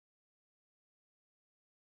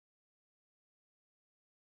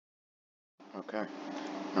Okay.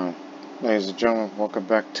 Now, ladies and gentlemen, welcome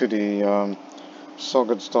back to the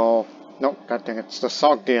Sogdia. No, god dang it, it's the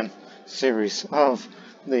Sogdian series of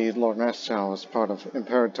the Lord Master as part of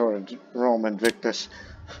Imperator Rome Invictus.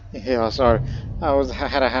 Yeah, sorry. I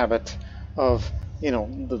had a habit of,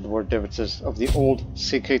 the word differences of the old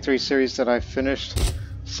CK3 series that I finished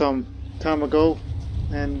some time ago,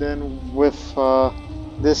 and then with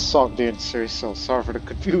this Sogdian series, so sorry for the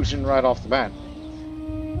confusion right off the bat.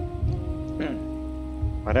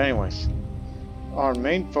 But anyways, our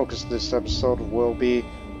main focus this episode will be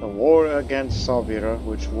the war against Sauvira,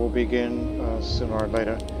 which will begin sooner or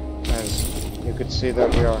later. As you can see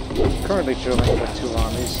that we are currently dealing with two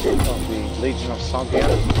armies of the Legion of Sogdia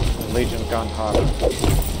and Legion Ganhara.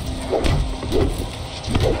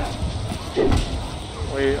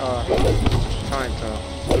 We are trying to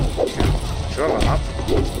drill them up.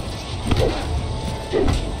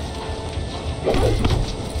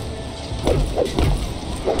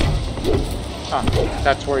 Ah,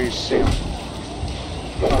 that's where you see them.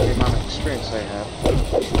 The amount of experience they have.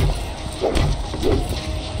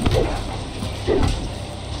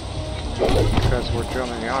 Because we're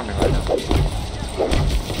drilling the army right now.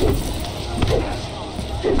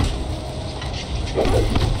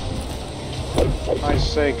 I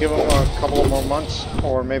say give them a couple more months,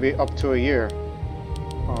 or maybe up to a year.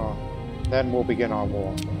 Then we'll begin our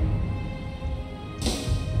war.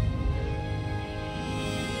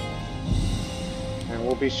 And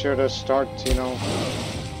we'll be sure to start,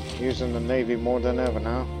 using the Navy more than ever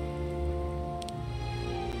now.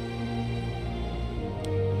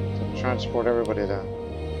 To transport everybody down.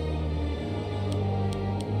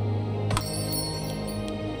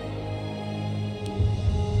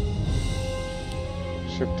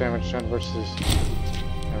 Ship damage done versus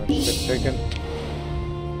damage ship taken.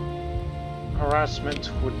 Harassment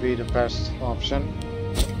would be the best option.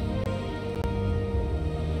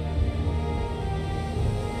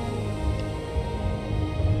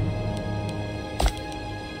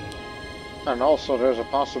 And also there's a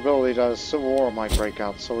possibility that a civil war might break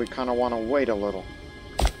out, so we kind of want to wait a little.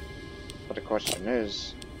 But the question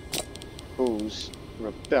is, who's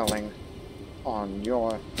rebelling on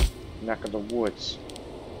your neck of the woods?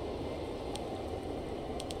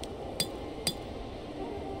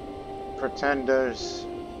 Pretenders.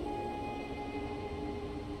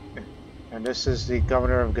 And this is the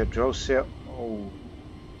governor of Gadrosia. Oh.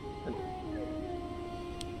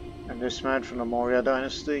 And this man from the Maurya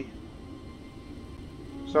dynasty.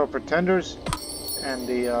 So pretenders and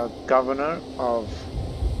the governor of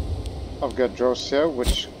Gadrosia,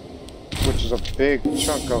 which is a big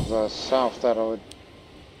chunk of the south that would,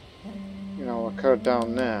 occur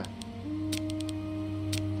down there.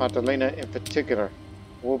 Patalina in particular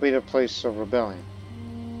will be the place of rebellion.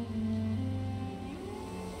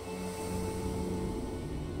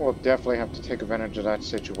 We'll definitely have to take advantage of that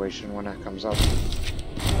situation when that comes up.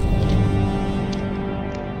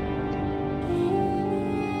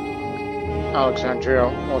 Alexandria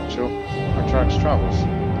Ocho attracts travelers.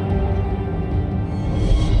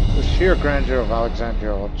 The sheer grandeur of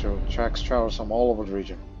Alexandria Ocho attracts travelers from all over the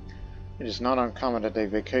region. It is not uncommon that they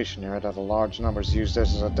vacation here, that a large numbers use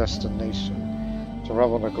this as a destination to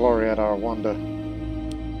revel in the glory at our wonder.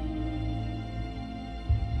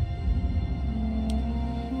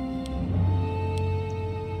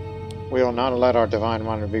 We will not let our divine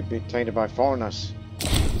wonder be tainted by foreigners.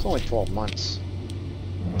 It's only 12 months.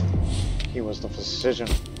 He was the physician.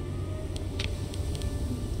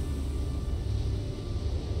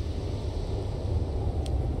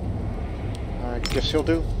 I guess he'll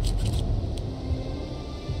do.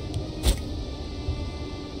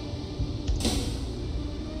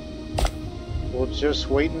 We'll just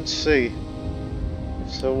wait and see.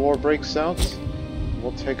 If the war breaks out,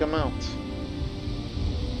 we'll take him out.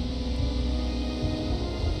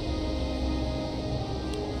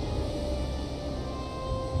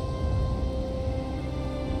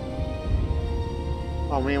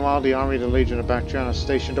 Meanwhile, the army of the Legion of Bactrian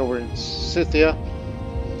stationed over in Scythia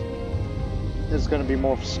is going to be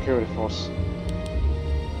more for security force.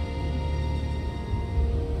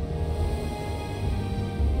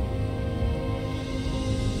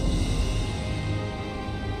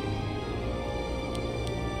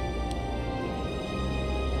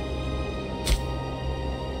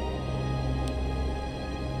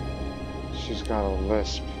 She's got a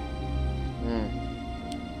lisp.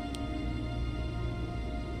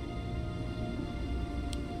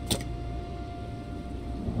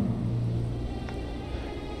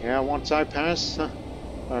 Yeah, once I pass,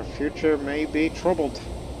 our future may be troubled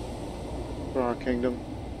for our kingdom.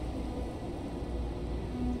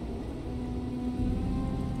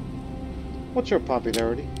 What's your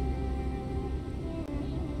popularity?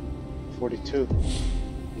 42.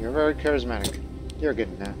 You're very charismatic. You're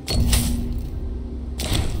getting that.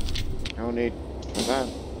 No need for that.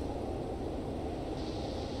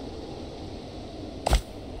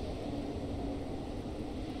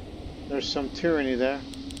 There's some tyranny there.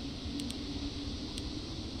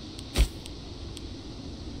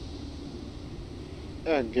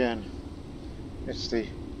 Again, it's the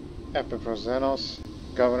Epiprosenos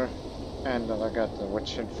governor, and I got the,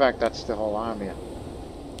 which in fact that's the whole army.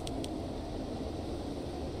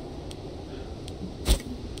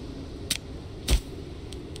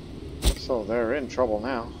 So they're in trouble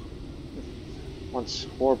now. Once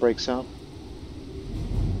war breaks out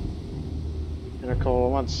in a couple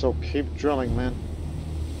of months, so keep drilling, man.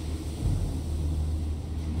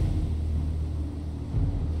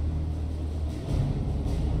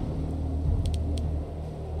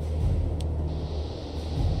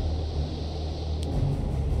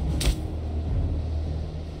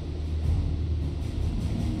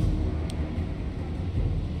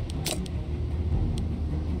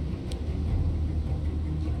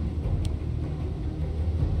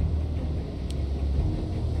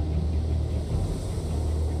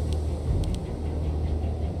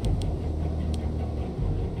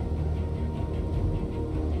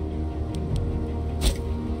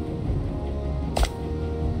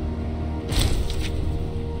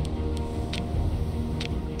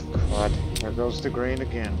 There goes the grain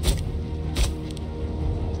again.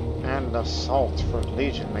 And the salt for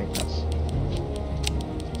legion maintenance.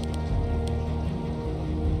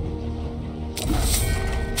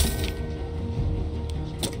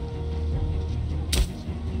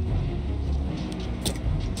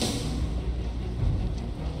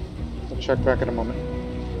 I'll check back in a moment.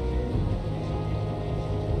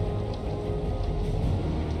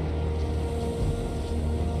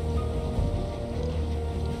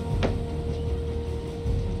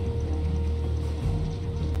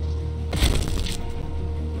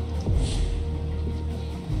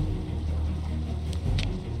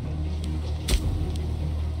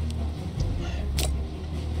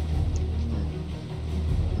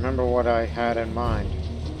 Remember what I had in mind.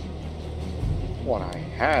 What I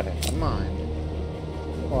had in mind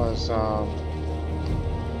was, I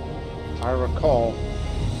recall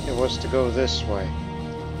it was to go this way.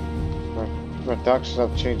 Reductions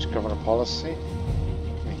have changed government policy. I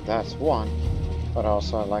mean, that's one, but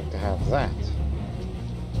also I'd like to have that.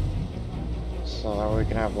 So that we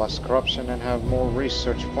can have less corruption and have more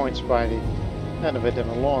research points by the end of it in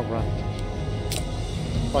the long run.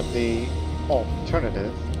 But the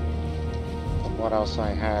alternative, what else I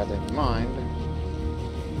had in mind,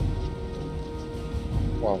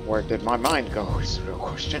 well, where did my mind go is the real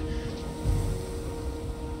question,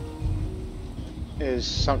 is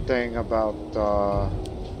something about,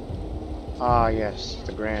 yes,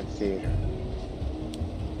 the Grand Theater.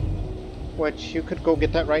 Which, you could go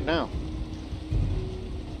get that right now.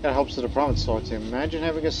 That helps with the province sorting. Imagine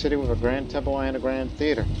having a city with a Grand Temple and a Grand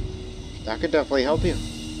Theater. That could definitely help you.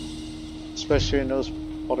 Especially in those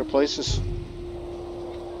other places.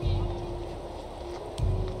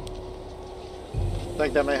 I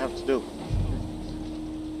think that may have to do.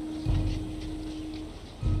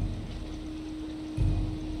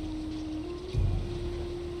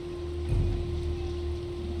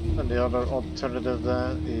 And the other alternative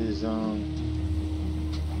that is,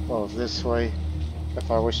 well, this way, if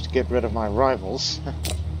I wish to get rid of my rivals.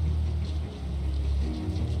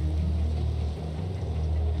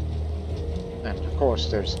 And of course,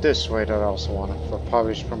 there's this way that I also want it for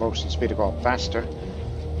published promotion speed to go up faster.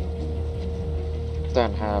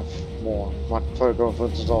 Then have more. One political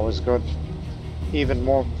influence is always good. Even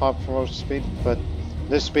more pop promotion speed, but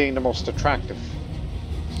this being the most attractive.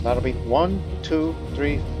 So that'll be 1, 2,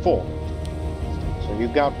 3, 4. So you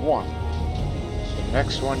got one. So the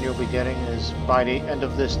next one you'll be getting is by the end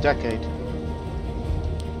of this decade.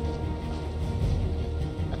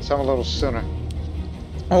 And some a little sooner.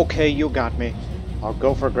 Okay, you got me. I'll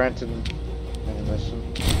go for granted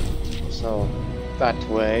animation. So that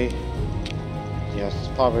way. Yes,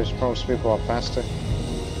 published promotion speed go up faster.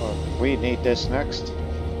 Well, we need this next.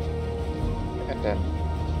 And then,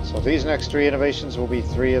 so these next 3 innovations will be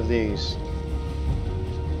 3 of these.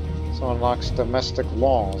 So unlocks domestic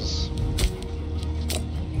laws.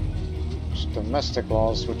 Domestic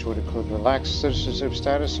laws, which would include relaxed citizenship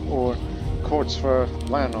status or courts for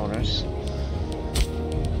landowners.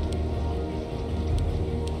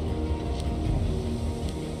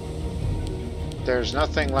 There's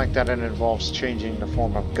nothing like that that involves changing the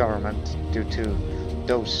form of government due to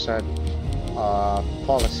those set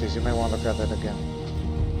policies. You may want to look at it again.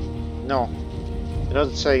 No, it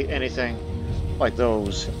doesn't say anything like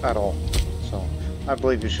those at all. So I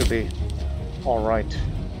believe you should be alright.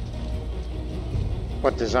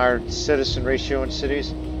 What desired citizen ratio in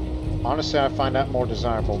cities? Honestly, I find that more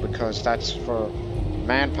desirable because that's for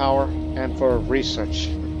manpower and for research.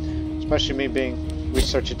 Especially me being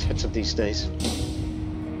research intensive these days.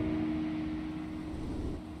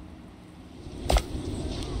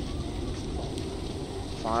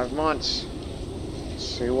 "5 months.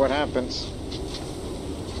 See what happens."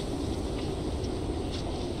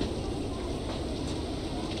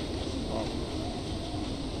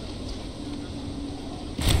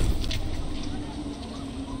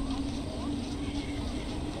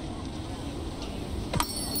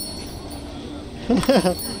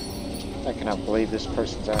 I cannot believe this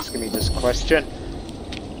person's asking me this question.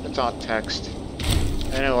 It's on text.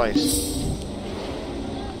 Anyways.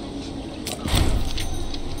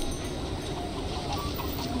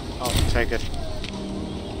 I'll take it.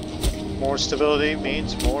 More stability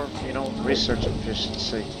means more, you know, research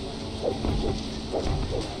efficiency.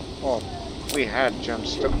 Oh, we had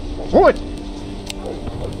gemstone. Wood!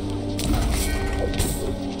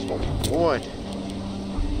 Wood.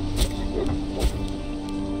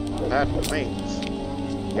 That means,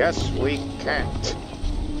 yes, we can't.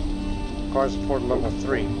 Cars port level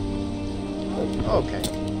 3. Okay,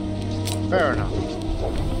 fair enough.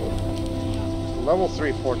 Level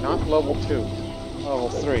 3 port, not level 2. Level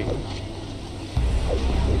 3.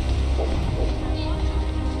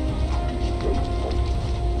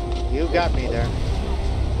 You got me there.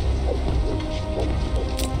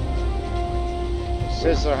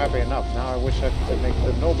 Citizens are happy enough. Now I wish I could make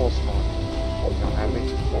the nobles more. Not happy.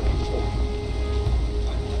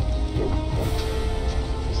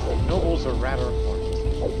 The nobles are rather important.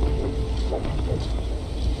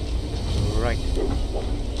 Right.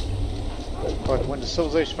 But when the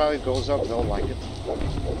civilization value goes up, they'll like it.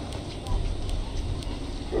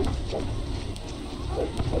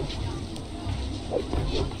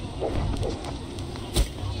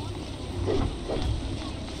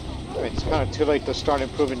 It's kind of too late to start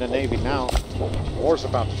improving the Navy now. War's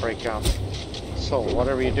about to break out. So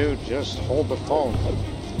whatever you do, just hold the phone.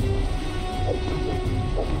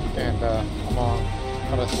 And among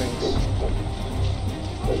other things.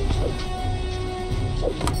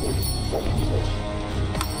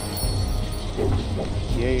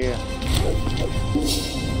 Yeah.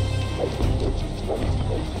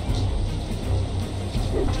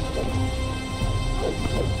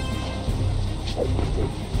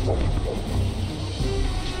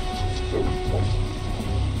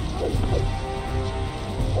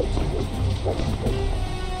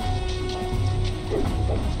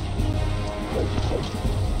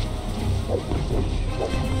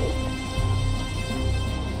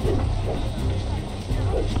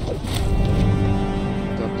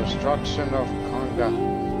 The destruction of Conga.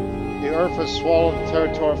 The earth has swallowed the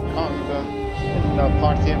territory of Conga in the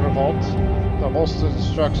Parthian revolt. Most of the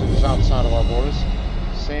destruction is outside of our borders.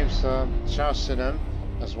 Seems Chasinem,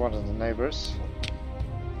 as one of the neighbors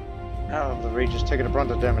out of the region's taking the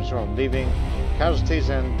brunt of damage, leaving casualties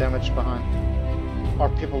and damage behind. Our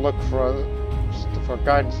people look for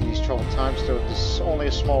guidance in these troubled times. This is only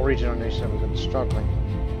a small region or nation that we've been struggling.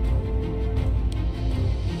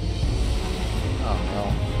 Oh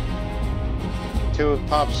no. 2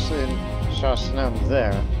 pops in Chasinem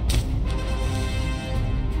there.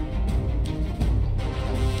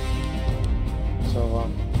 So,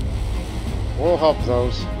 we'll help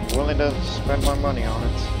those. Willing to spend my money on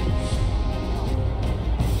it.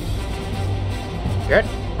 Get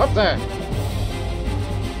up there!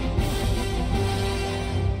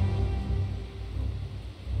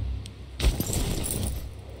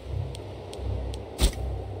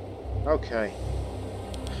 Okay.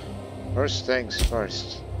 First things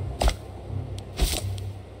first.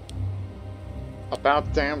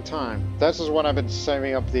 About damn time. This is what I've been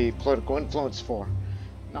saving up the political influence for.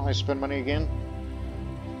 Now I spend money again.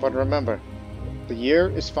 But remember, the year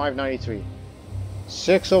is 593.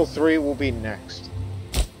 603 will be next.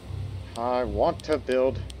 I want to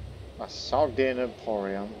build a Sogdian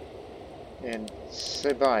Emporium in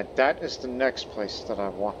Sibai. That is the next place that I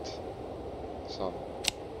want. So,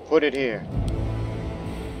 put it here.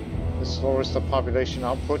 This lowers the population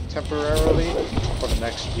output temporarily for the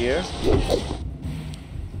next year.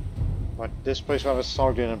 But this place will have a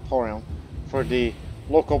Sogdian Emporium for the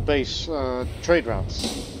local base trade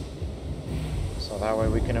routes. So that way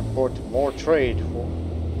we can import more trade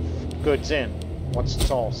goods in once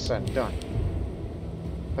it's all said and done.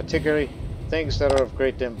 Particularly things that are of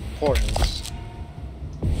great importance.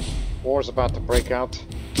 War's about to break out.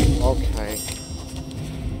 Okay.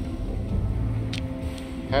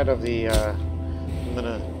 head of the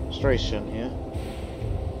administration here.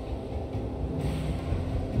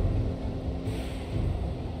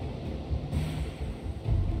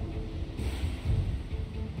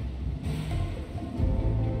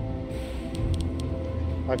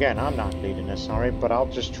 Again, I'm not leading this, sorry, but I'll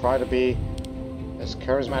just try to be as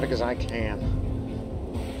charismatic as I can.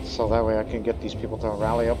 So that way I can get these people to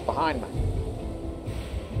rally up behind me.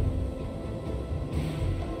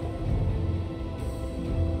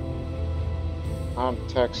 I'm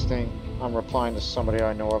texting, I'm replying to somebody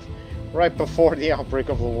I know of right before the outbreak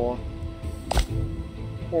of the war.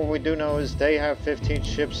 What we do know is they have 15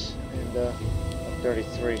 ships and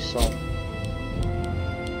 33, so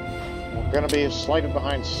we're going to be slightly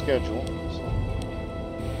behind schedule. So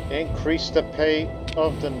increase the pay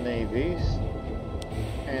of the navies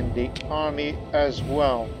and the army as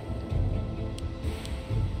well.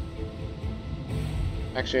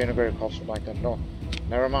 Actually, integrated culture like that. No,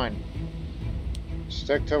 never mind.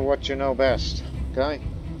 Stick to what you know best, okay?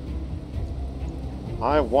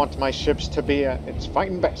 I want my ships to be at its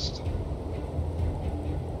fighting best.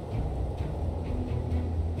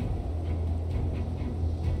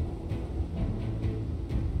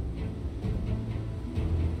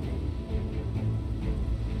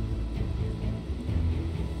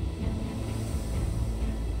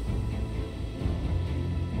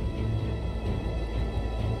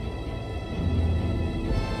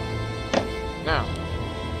 Now,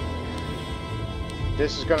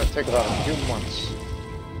 this is going to take about a few months.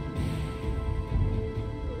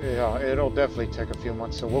 Yeah, it'll definitely take a few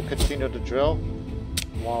months, so we'll continue to drill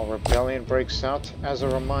while rebellion breaks out as a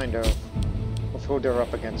reminder of who they're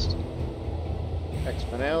up against.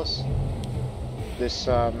 Exponels, this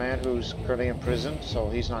man who's currently in prison, so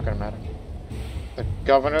he's not going to matter. The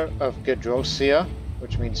governor of Gedrosia,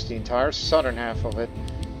 which means the entire southern half of it,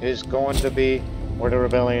 is going to be where the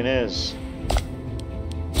rebellion is.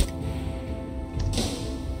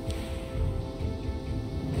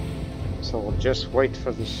 So we'll just wait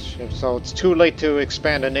for the ship. So it's too late to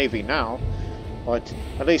expand a navy now, but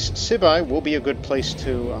at least Sibai will be a good place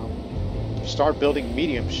to start building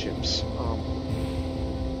medium ships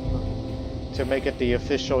to make it the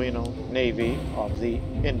official, you know, navy of the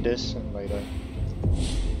Indus and later.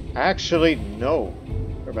 Actually, no,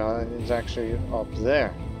 it's actually up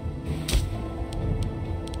there.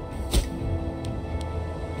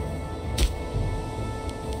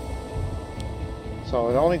 So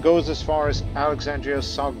it only goes as far as Alexandria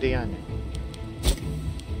Sogdia.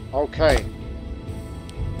 Okay.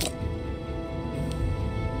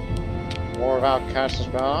 War of Outcasts is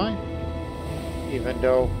by, even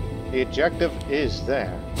though the objective is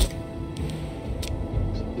there.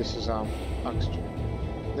 This is Oxygen.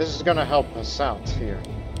 This is going to help us out here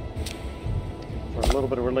for a little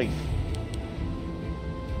bit of relief.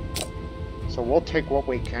 So we'll take what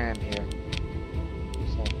we can here.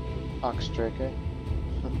 So Oxygen.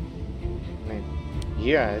 I mean,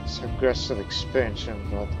 yeah, it's aggressive expansion,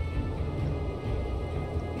 but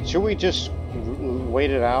should we just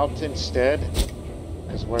wait it out instead?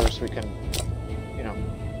 As whereas we can, you know,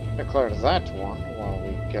 declare that one while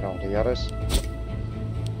we get all the others.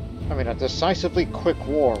 I mean, a decisively quick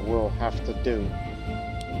war we'll have to do.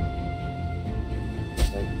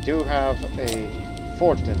 They do have a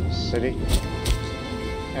fort in the city,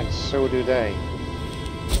 and so do they.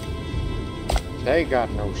 They got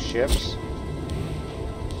no ships.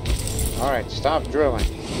 Alright, stop drilling.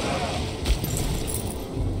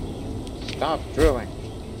 Stop drilling.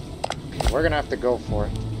 Okay, we're gonna have to go for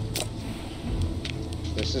it.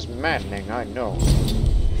 This is maddening, I know.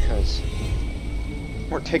 Because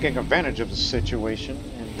we're taking advantage of the situation,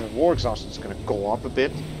 and the war exhaustion is gonna go up a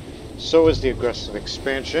bit. So is the aggressive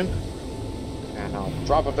expansion. And I'll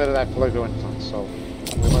drop a bit of that political influence, so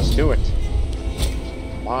we must do it.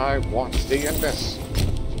 I want the Indus.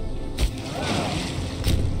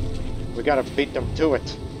 We gotta beat them to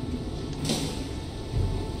it.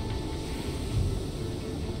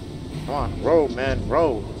 Come on, row, men,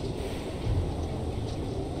 row.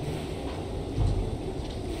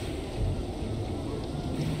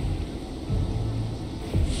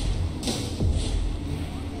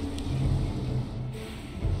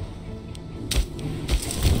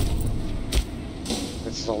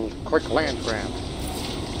 This is a quick land grab.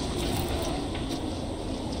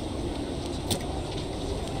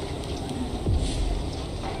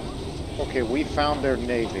 Okay, we found their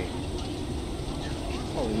navy.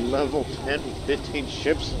 Oh, level 10, 15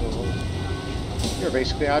 ships. You're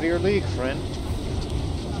basically out of your league, friend.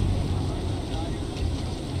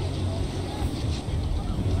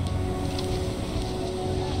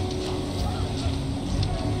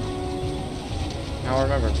 Now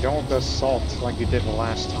remember, don't assault like you did the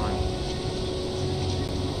last time.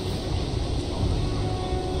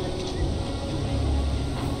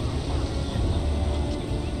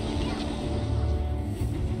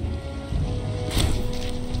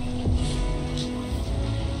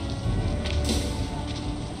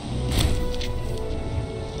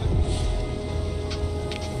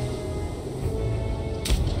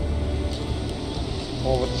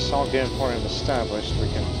 Well, with the Sogdia Emporium established, we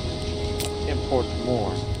can import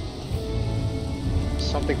more.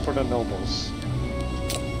 Something for the nobles.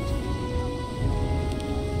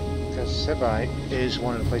 Because Sebai is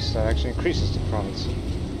one of the places that actually increases the province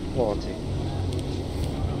loyalty.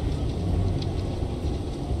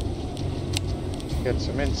 Get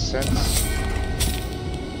some incense.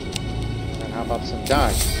 And how about some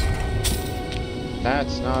dyes?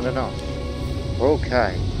 That's not enough.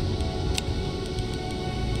 Okay.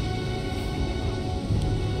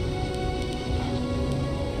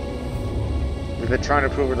 We've been trying to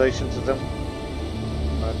improve relations with them,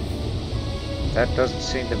 but that doesn't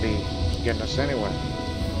seem to be getting us anywhere.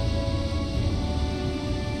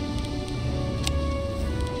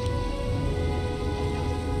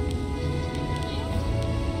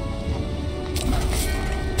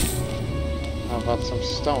 How about some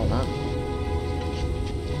stone, huh?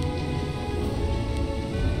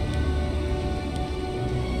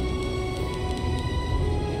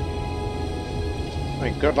 I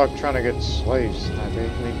mean, good luck trying to get slaves, I mean,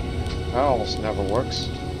 that almost never works.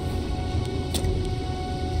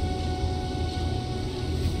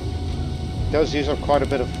 It does use up quite a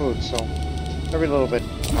bit of food, so every little bit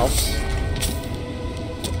helps.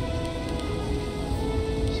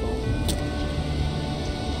 So,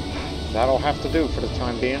 that'll have to do for the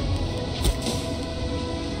time being.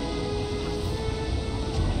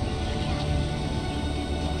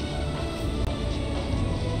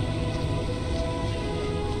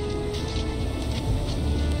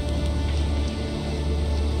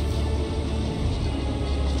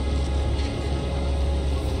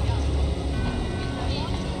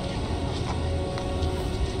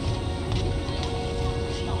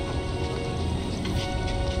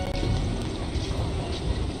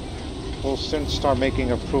 We'll soon start making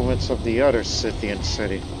improvements of the other Scythian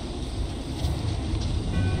city.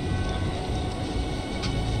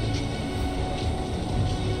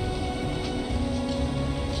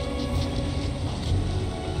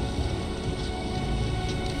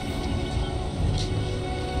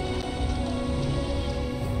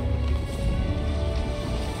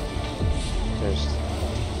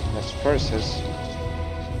 That's Persis.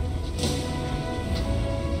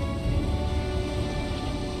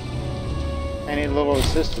 Any little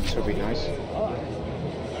assistance would be nice.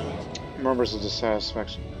 Members of the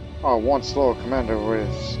satisfaction. Our once loyal commander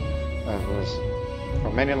was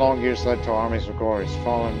for many long years led to armies of glories,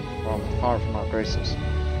 fallen far from our graces.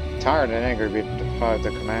 Tired and angry, we defied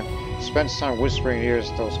the command. Spends time whispering ears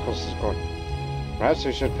to those closest to court. Perhaps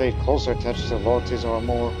we should pay closer attention to the loyalties of our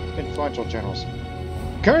more influential generals.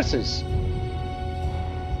 Curses!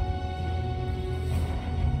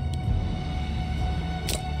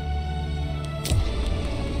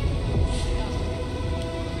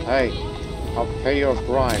 Hey, I'll pay your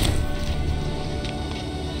bribe.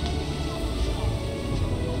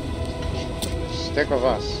 Stick with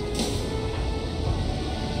us.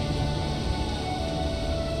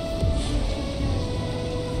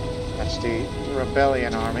 That's the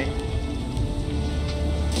rebellion army.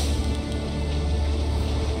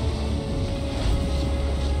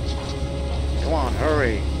 Come on,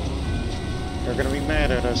 hurry. They're gonna be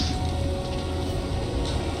mad at us.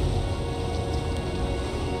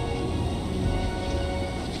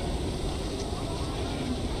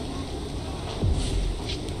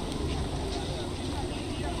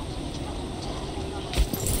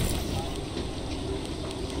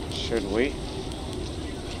 Should we?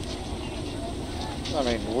 I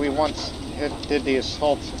mean, we once did the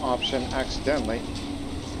assault option accidentally.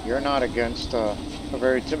 You're not against a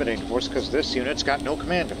very intimidating force because this unit's got no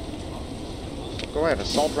commander. So go ahead,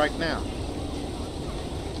 assault right now.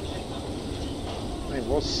 I mean,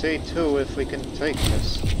 we'll see too if we can take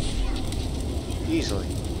this easily.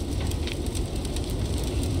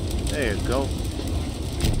 There you go.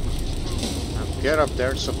 Now get up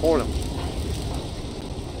there and support him.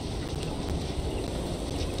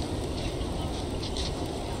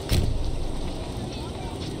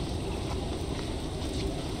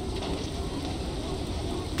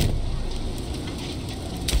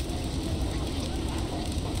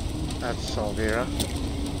 That's Sauvira.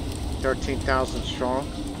 13,000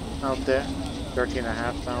 strong out there.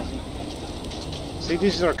 13,500. See,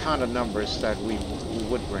 these are kind of numbers that we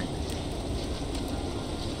would bring.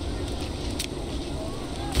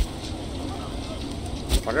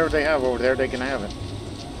 Whatever they have over there, they can have it.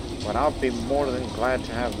 But I'll be more than glad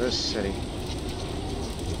to have this city.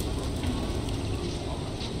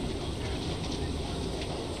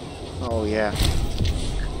 Oh yeah.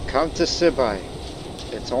 Come to Sibai.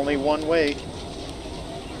 It's only one way.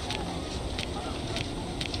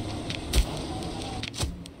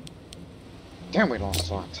 Damn, we lost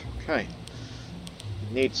salt. Okay.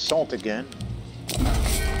 Need salt again.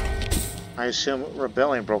 I assume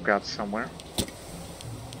rebellion broke out somewhere.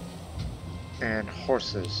 And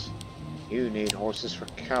horses. You need horses for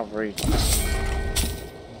cavalry.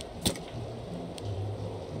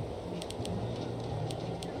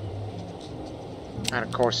 And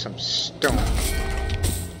of course some stone.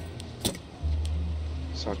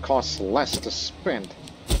 So it costs less to spend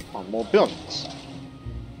on more buildings.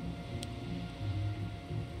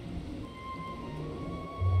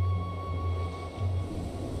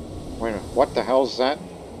 Wait a minute, what the hell's that?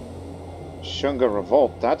 Shunga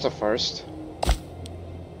Revolt, that's a first.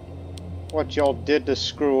 What y'all did to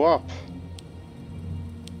screw up?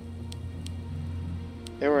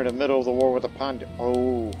 They were in the middle of the war with the Pandya.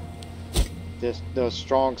 Oh, the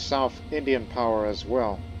strong South Indian power as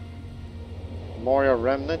well. Maurya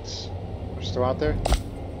remnants are still out there.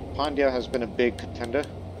 Pandya has been a big contender.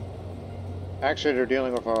 Actually, they're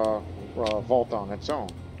dealing with a revolt on its own.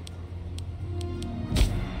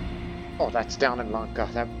 Oh, that's down in Lanka.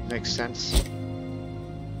 That makes sense.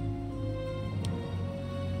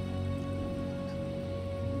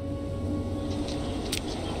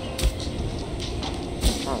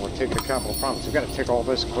 Oh, we'll take the capital province. We've got to take all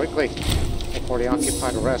this quickly before they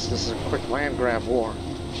occupy the rest. This is a quick land grab war.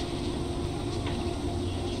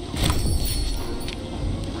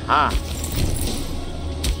 Ah.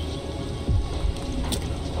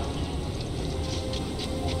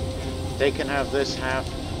 They can have this half.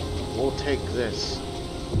 We'll take this.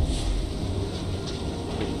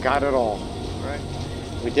 We got it all, right?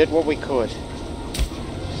 We did what we could.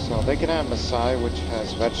 So they can have Masai, which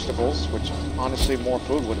has vegetables, which honestly more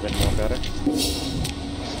food would have been more better.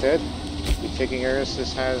 Instead, we're taking areas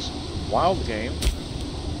this has wild game,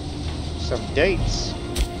 some dates,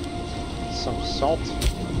 some salt,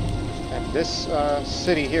 and this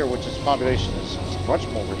city here, which its population is much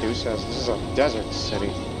more reduced, as this is a desert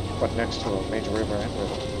city, but next to a major river and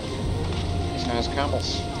river. Has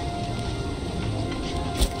camels.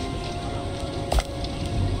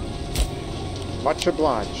 Much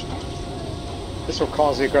obliged. This will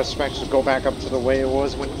cause the aggressive faction to go back up to the way it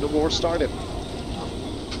was when the war started.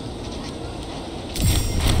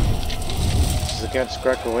 This is against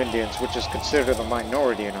Greco-Indians, which is considered a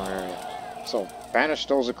minority in our area. So banish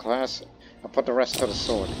those of class and put the rest to the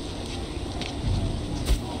sword.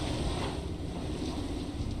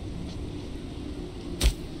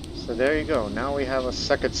 So there you go. Now we have a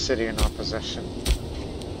second city in our possession.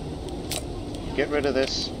 Get rid of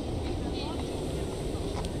this.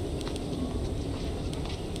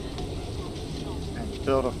 And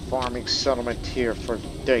build a farming settlement here for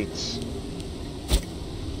dates.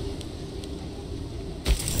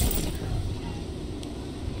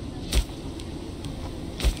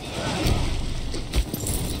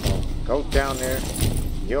 So go down there.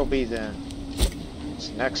 You'll be there. It's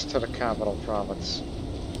next to the capital province.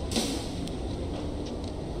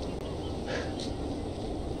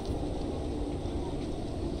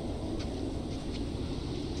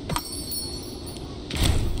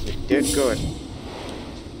 Did good.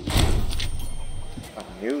 A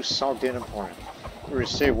new Sogdian Emporium. We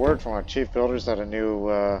received word from our chief builders that a new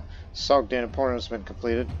Sogdian Emporium has been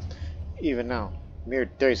completed. Even now, mere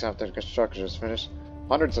days after the construction is finished,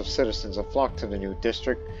 hundreds of citizens have flocked to the new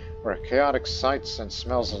district, where chaotic sights and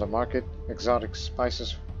smells of the market, exotic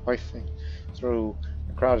spices wafting through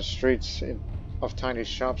the crowded streets of tiny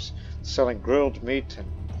shops selling grilled meat and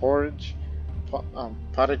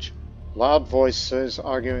pottage. Loud voices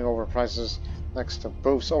arguing over prices next to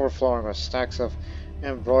booths overflowing with stacks of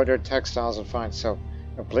embroidered textiles and fine soap.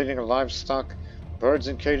 The bleating of livestock, birds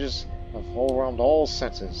in cages have overwhelmed all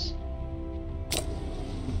senses.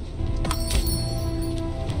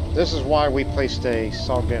 This is why we placed a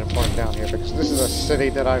Sogdian Emporium down here, because this is a city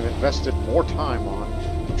that I've invested more time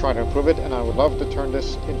on to try to improve it, and I would love to turn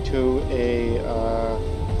this into a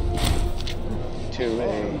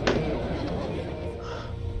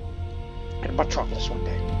metropolis one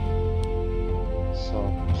day. So,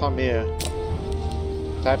 Pamir,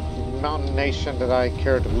 that mountain nation that I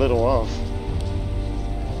cared little of.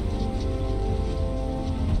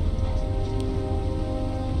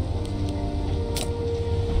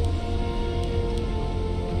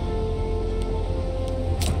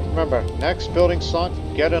 Remember, next building slot,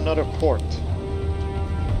 get another port.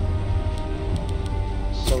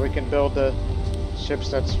 So we can build the ships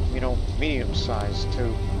that's, you know, medium-sized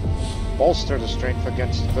to bolster the strength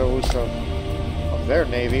against those of their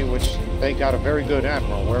navy, which they got a very good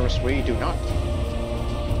admiral, whereas we do not.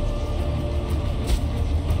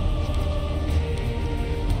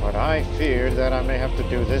 But I fear that I may have to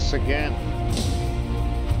do this again.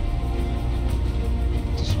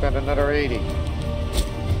 To spend another 80.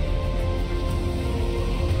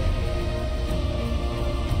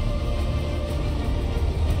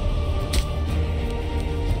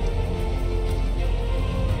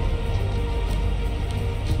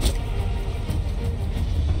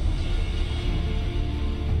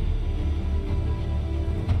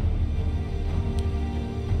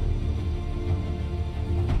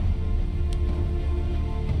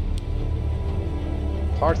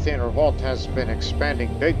 Parthian revolt has been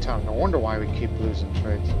expanding big time. No wonder why we keep losing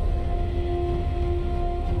trades.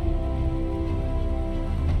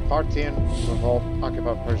 Parthian revolt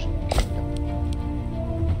occupied Persian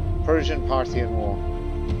kingdom. Persian-Parthian war.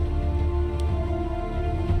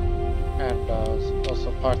 And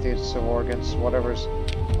also Parthian civil war against whatever's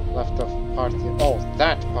left of Parthia. Oh,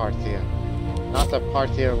 that Parthia. Not the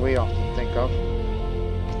Parthia we often think of.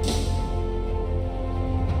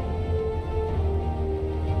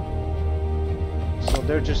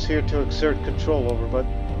 They're just here to exert control over, but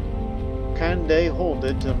can they hold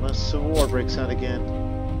it unless civil war breaks out again?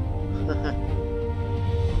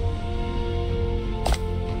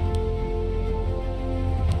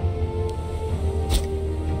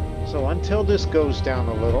 So until this goes down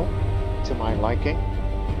a little, to my liking,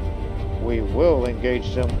 we will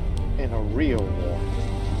engage them in a real war.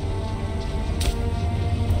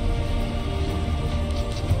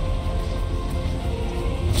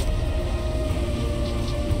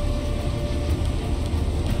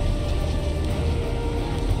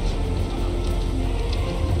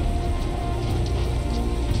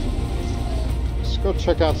 Go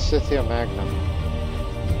check out Scythia Magna.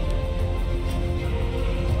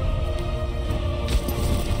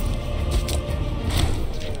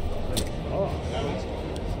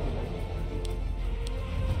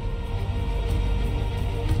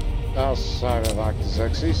 Outside of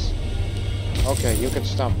Artaxerxes. Okay, you can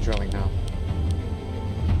stop drilling now.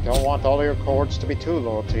 Don't want all your cohorts to be too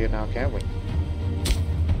loyal to you now, can we?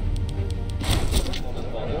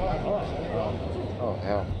 Oh,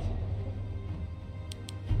 hell.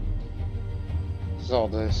 All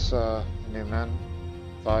this new man,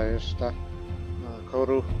 Vayusta,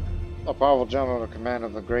 Koru, a powerful general in command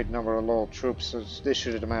of a great number of loyal troops, has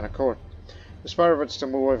issued a demand of court. Despite efforts to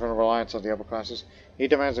move away from reliance on the upper classes, he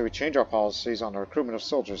demands that we change our policies on the recruitment of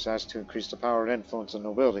soldiers as to increase the power and influence of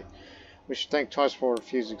nobility. We should think twice before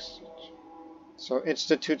refusing. So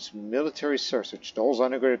institutes military search. Those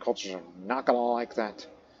integrated cultures are not gonna like that.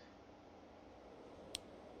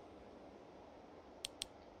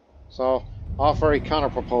 So offer a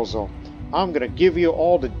counter-proposal. I'm gonna give you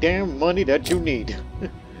all the damn money that you need.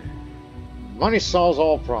 Money solves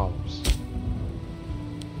all problems.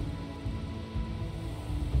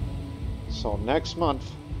 So next month,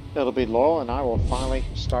 it'll be low and I will finally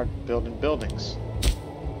start building buildings.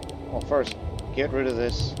 Well, first, get rid of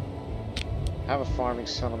this. Have a farming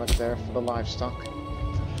settlement there for the livestock.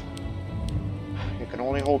 You can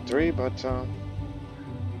only hold 3, but,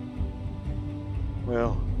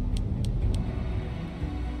 well,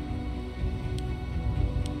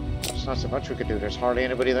 there's not so much we could do. There's hardly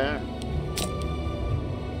anybody there.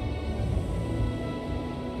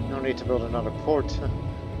 No need to build another port.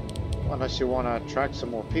 Unless you want to attract some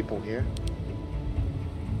more people here.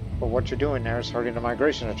 But what you're doing there is hurting the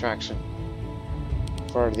migration attraction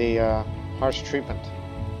for the harsh treatment.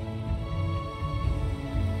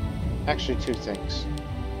 Actually, 2 things.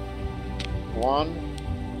 1,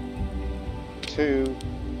 2,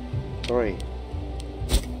 3.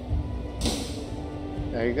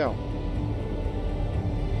 There you go.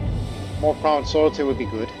 More province loyalty would be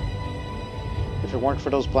good. If it weren't for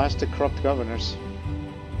those blasted corrupt governors.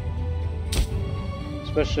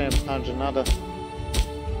 Especially in Panjanada.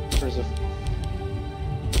 There's a...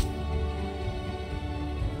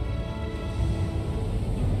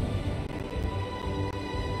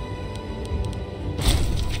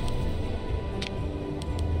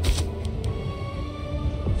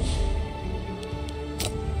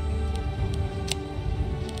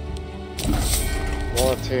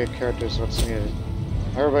 Loyalty of characters, what's needed.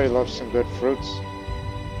 Everybody loves some good fruits.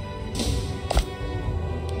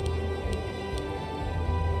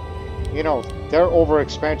 You know, their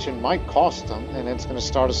overexpansion might cost them, and it's going to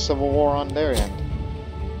start a civil war on their end.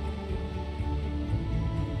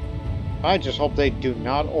 I just hope they do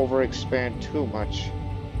not overexpand too much.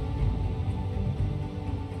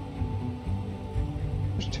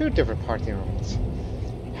 2 different Parthian revolts.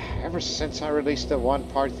 Ever since I released the one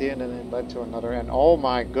Parthian and it led to another, and oh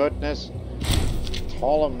my goodness,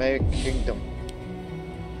 Ptolemaic Kingdom.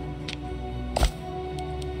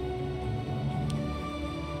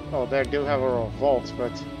 Oh, they do have a revolt,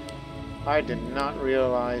 but I did not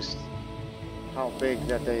realize how big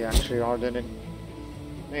that they actually are. Didn't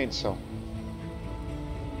mean so.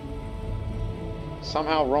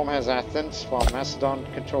 Somehow Rome has Athens, while Macedon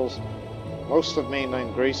controls most of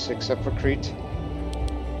mainland Greece except for Crete.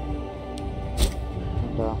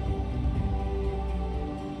 And,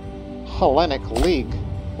 Hellenic League?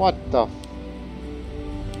 What the?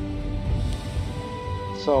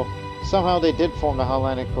 So, somehow they did form the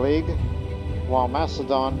Hellenic League, while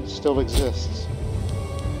Macedon still exists.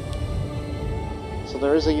 So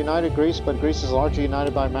there is a united Greece, but Greece is largely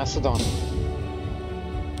united by Macedon.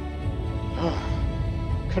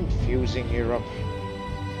 Confusing Europe.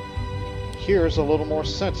 Here's a little more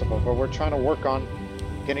sensible, but we're trying to work on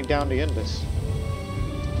getting down to Indus.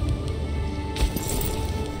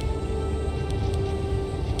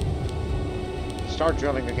 Start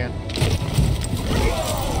drilling again.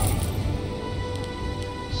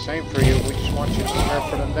 Same for you, we just want you to prepare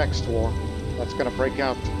for the next war that's gonna break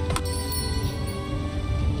out.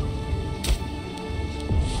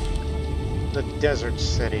 The desert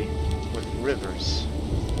city with rivers.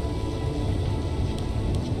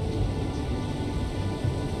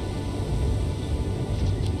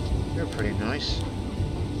 They're pretty nice.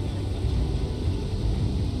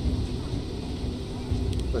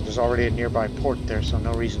 But there's already a nearby port there, so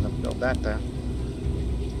no reason to build that there.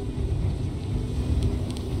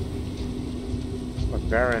 But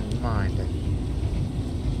bear in mind that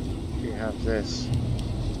you have this.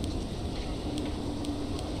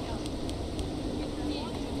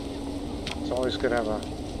 It's always good to have a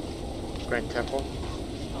great temple.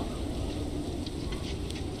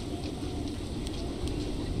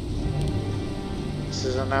 This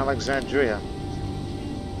is in Alexandria.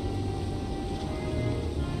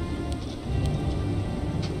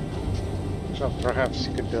 So perhaps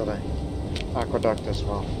you could build an aqueduct as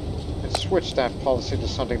well. And switch that policy to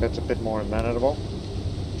something that's a bit more amenable.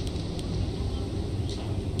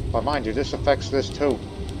 But mind you, this affects this too.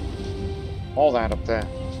 All that up there.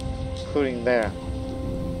 Including there.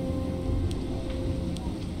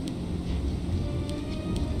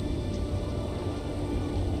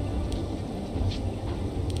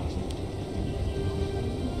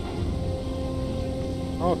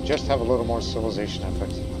 Oh, just have a little more civilization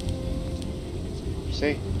effort.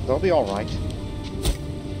 See, they'll be alright.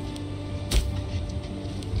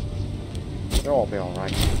 They'll all be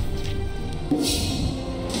alright.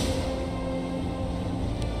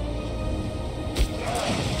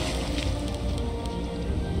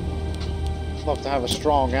 Love to have a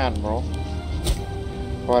strong admiral,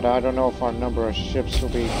 but I don't know if our number of ships will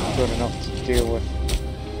be good enough to deal with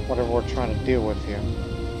whatever we're trying to deal with here.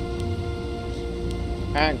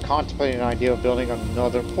 And contemplating an idea of building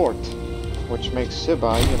another port, which makes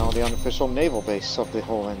Sibai, you know, the unofficial naval base of the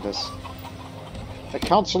whole Indus. The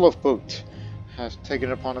Council of Boot has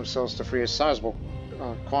taken it upon themselves to free a sizable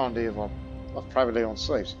quantity of privately owned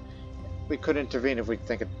slaves. We could intervene if we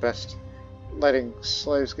think it best. Letting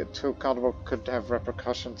slaves get too comfortable could have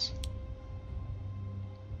repercussions.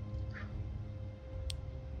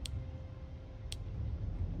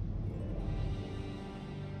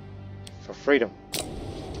 For freedom.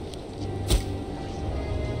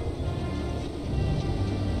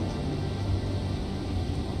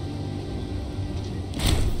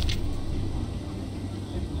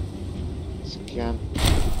 Again,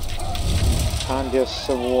 Sogdia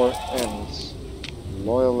civil war ends.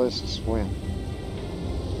 Loyalists win.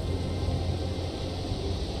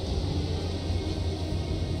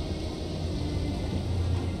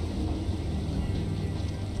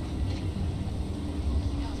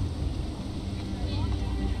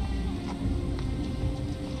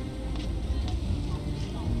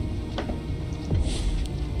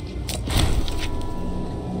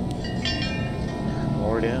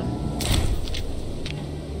 Lord in.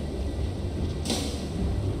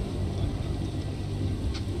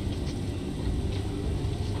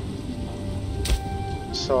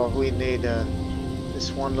 So we need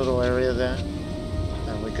this one little area there,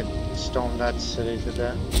 and we could storm that city to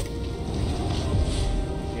death.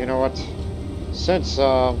 You know what? Since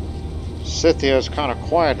Scythia is kind of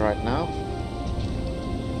quiet right now,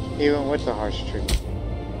 even with the harsh treatment,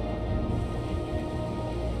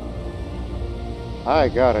 I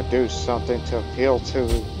gotta do something to appeal to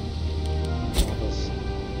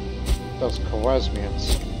those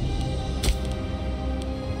Khwarezmians.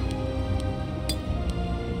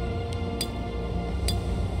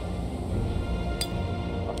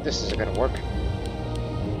 This isn't gonna work.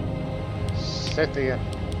 Scythia.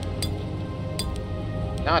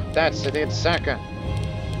 Not that, Scythian Saka.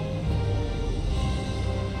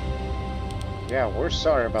 Yeah, we're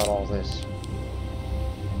sorry about all this.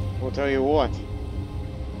 We'll tell you what.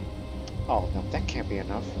 Oh, no, that can't be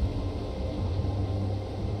enough.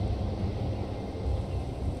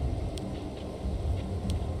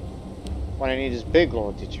 What I need is big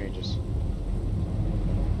loyalty changes.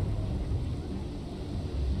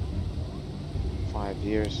 5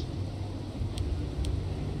 years.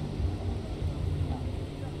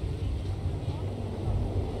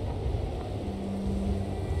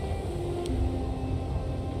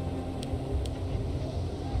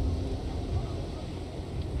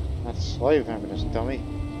 That's slave happiness, dummy.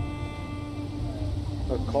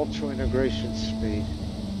 The cultural integration speed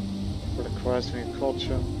for the Croatian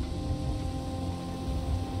culture.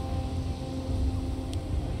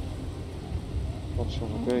 Cultural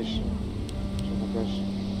integration.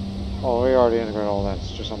 Oh, we already integrated all that.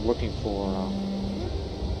 It's just I'm looking for.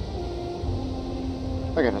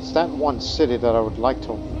 Again, it's that one city that I would like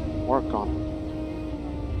to work on.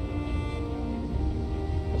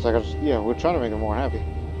 It's like, yeah, we're trying to make it more happy.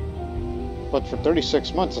 But for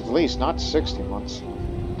 36 months at least, not 60 months.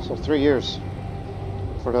 So 3 years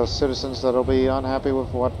for those citizens that'll be unhappy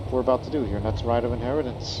with what we're about to do here. And that's right of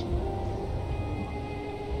inheritance.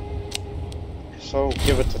 So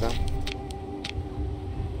give it to them.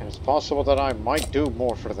 And it's possible that I might do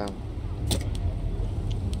more for them.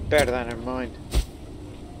 Bear that in mind.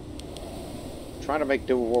 Trying to make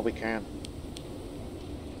do with what we can.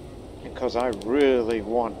 Because I really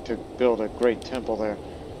want to build a great temple there.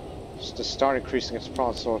 Just to start increasing its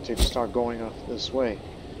prosperity, to start going up this way.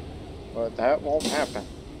 But that won't happen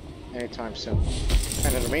anytime soon.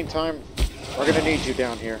 And in the meantime, we're going to need you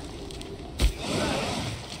down here.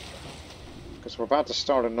 Because we're about to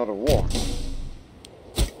start another war.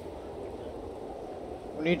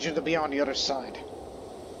 We need you to be on the other side.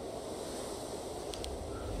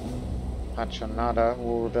 Pachanada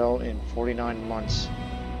will rebel in 49 months.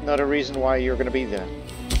 Another reason why you're going to be there.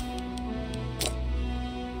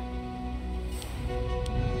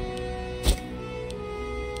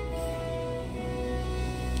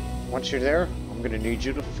 Once you're there, I'm going to need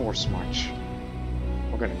you to force march.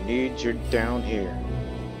 We're going to need you down here.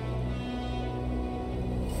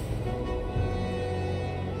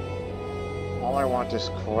 All I want is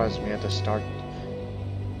Khwarezmia to start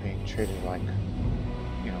being treated like,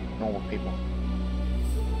 you know, normal people.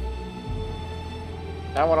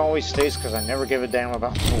 That one always stays because I never give a damn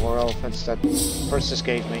about the war elephants that Persis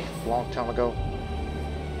gave me a long time ago.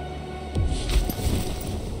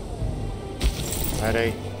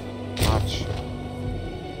 Ready? March.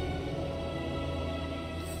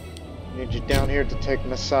 Need you down here to take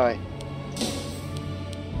Masai.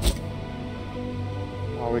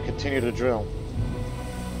 While we continue to drill.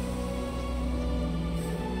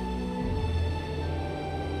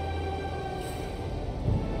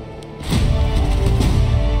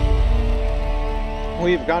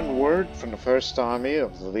 We've gotten word from the First Army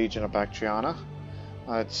of the Legion of Bactriana.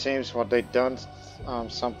 It seems what they'd done,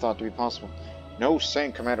 some thought to be possible. No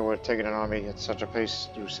sane commander would have taken an army at such a pace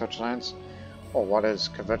through such lands. Or what is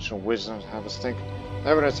conventional wisdom have us think?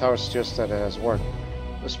 Evidence, however, suggests that it has worked.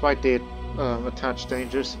 Despite the attached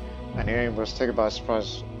dangers, and the aim was taken by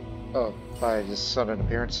surprise by this sudden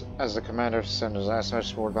appearance. As the commander sent his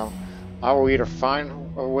message toward battle, I will either find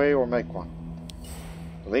a way or make one.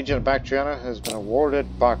 The Legion of Bactriana has been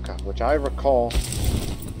awarded Barca, which I recall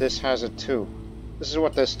this has it too. This is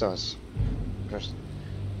what this does.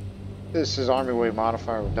 This is army weight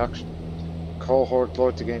modifier reduction. Cohort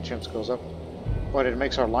loyalty gain chance goes up, but it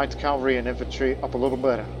makes our light cavalry and infantry up a little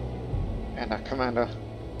better. And our commander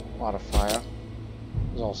modifier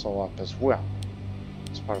is also up as well.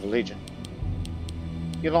 It's part of the Legion.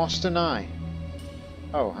 You lost an eye.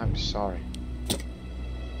 Oh, I'm sorry.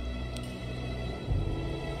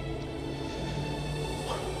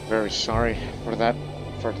 Very sorry for that,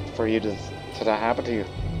 for you to that happen to you.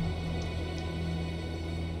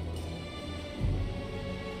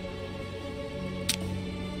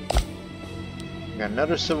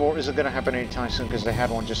 Another civil war isn't going to happen anytime soon because they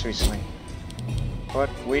had one just recently. But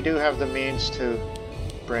we do have the means to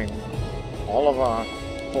bring all of our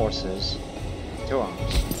forces to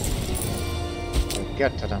arms. To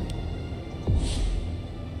get to them.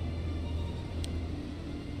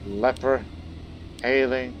 Leper,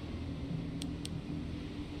 ailing.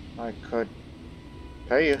 I could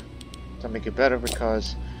pay you to make it better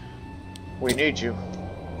because we need you.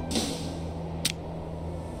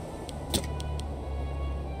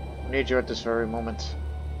 Need you at this very moment.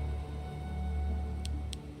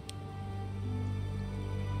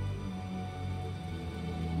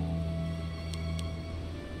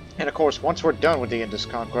 And of course, once we're done with the Indus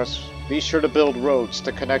conquest, be sure to build roads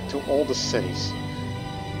to connect to all the cities.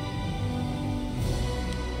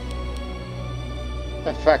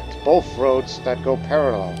 In fact, both roads that go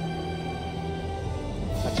parallel.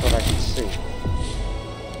 That's what I can see.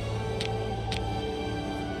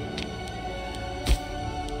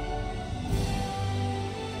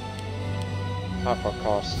 Copper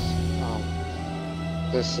costs.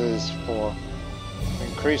 This is for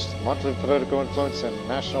increased monthly political influence and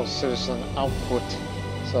national citizen output.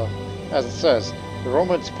 So, as it says, the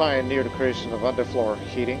Romans pioneered the creation of underfloor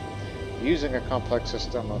heating using a complex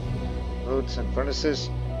system of hoods and furnaces.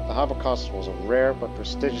 The holocaust was a rare but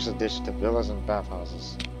prestigious addition to villas and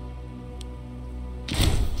bathhouses.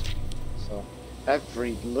 So,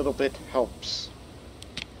 every little bit helps.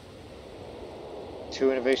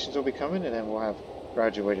 2 innovations will be coming, and then we'll have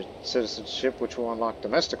graduated citizenship, which will unlock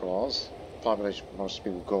domestic laws. Population for most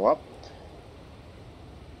people go up.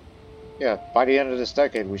 Yeah, by the end of this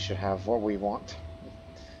decade, we should have what we want.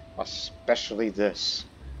 Especially this.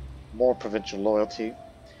 More provincial loyalty.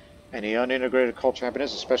 And the unintegrated culture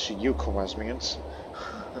happiness, especially you Khwarezmians,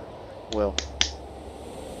 will.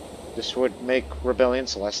 This would make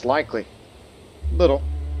rebellions less likely. Little,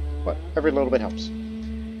 but every little bit helps.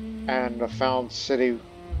 And the found city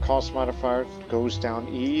cost modifier goes down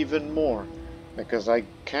even more, because I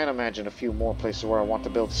can't imagine a few more places where I want to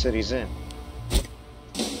build cities in.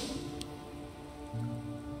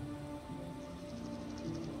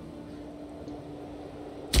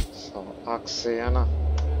 So, Oxiana.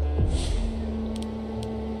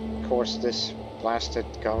 Of course, this blasted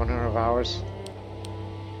governor of ours.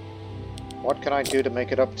 What can I do to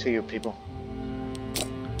make it up to you people?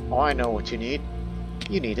 Oh, I know what you need.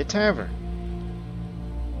 You need a tavern.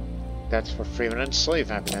 That's for freeman and slave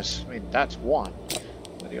happiness. I mean, that's one.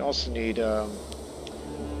 But you also need, oh,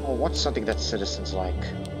 what's something that citizens like?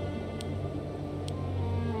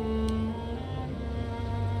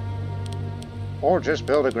 Or just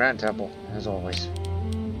build a grand temple, as always.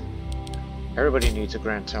 Everybody needs a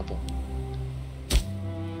grand temple.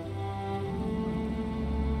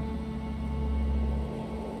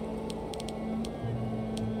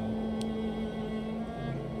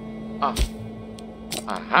 Ah.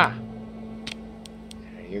 Aha!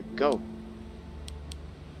 There you go.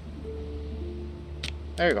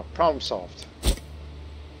 There you go. Problem solved.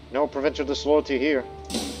 No provincial disloyalty here.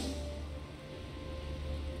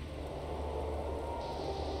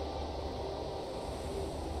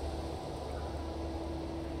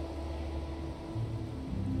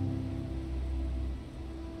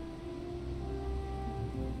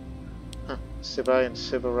 Huh. Sibai and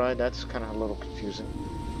Sibarai, that's kind of a little confusing.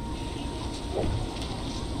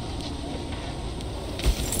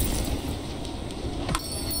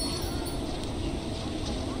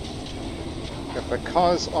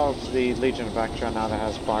 Because of the Legion of Bactrian now that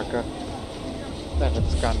has Barca, then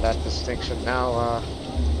it's gotten that distinction. Now,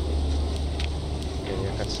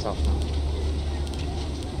 yeah, good stuff now.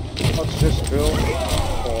 Let's just drill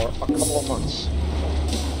for a couple of months.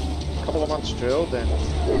 A couple of months drilled, and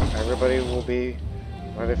everybody will be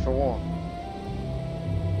ready for war.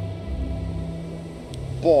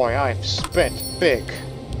 Boy, I've spent big.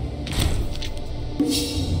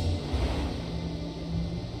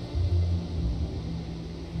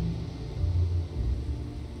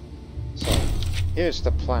 Here's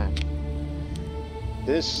the plan.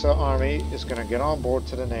 This army is going to get on board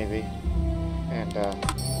to the Navy, and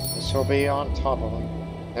this will be on top of them.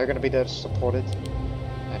 They're going to be there to support it.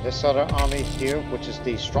 And this other army here, which is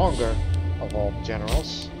the stronger of all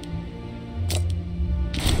generals.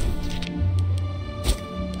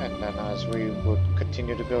 And then as we would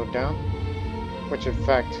continue to go down, which in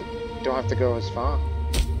fact, don't have to go as far.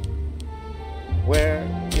 Where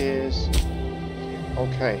is...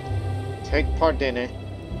 Okay. Take Pardine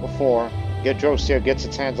before Gedrosia gets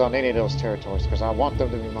its hands on any of those territories, because I want them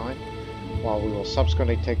to be mine, while we will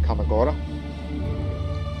subsequently take Kamagora.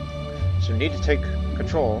 So we need to take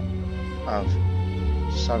control of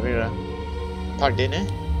Sauvira, Pardine,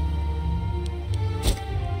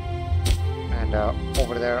 and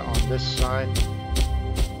over there on this side,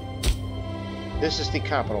 this is the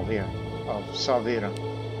capital here of Sauvira,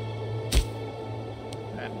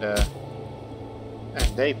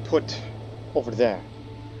 and they put over there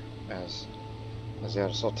as the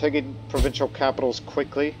other. So taking provincial capitals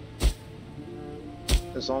quickly,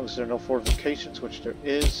 as long as there are no fortifications, which there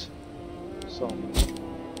is. So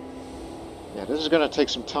yeah, this is going to take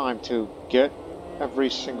some time to get every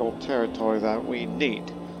single territory that we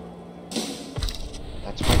need.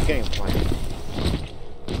 That's my game plan.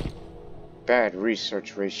 Bad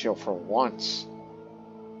research ratio for once.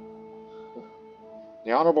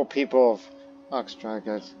 The honorable people of Oxdrag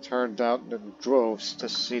had turned out in droves to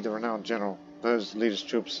see the renowned general, those lead his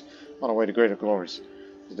troops on the way to greater glories.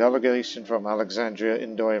 The delegation from Alexandria,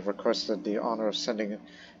 Indoi, have requested the honor of sending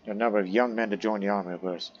a number of young men to join the army of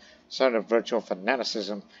Earth. The sign of virtual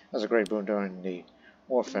fanaticism as a great boon during the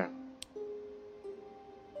warfare.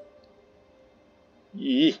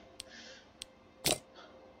 Yee. I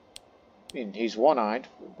mean, he's one-eyed,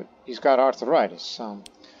 but he's got arthritis.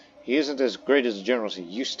 He isn't as great as the general as he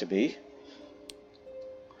used to be.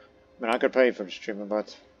 I mean, I could pay for this treatment,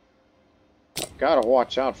 but gotta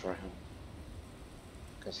watch out for him.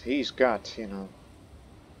 Because he's got, you know...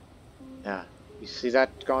 Yeah, you see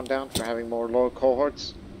that gone down for having more low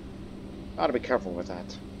cohorts? Gotta be careful with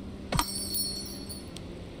that.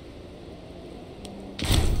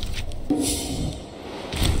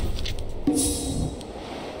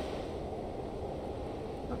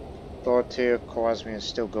 Dorothea Cosme is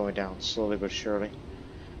still going down, slowly but surely.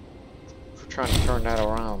 We're trying to turn that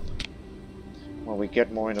around when we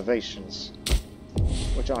get more innovations.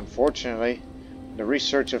 Which, unfortunately, the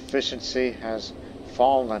research efficiency has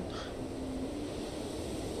fallen.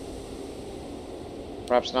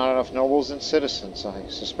 Perhaps not enough nobles and citizens, I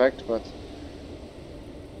suspect, but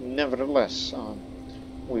nevertheless,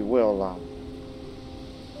 we will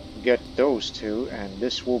get those two, and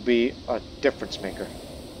this will be a difference maker.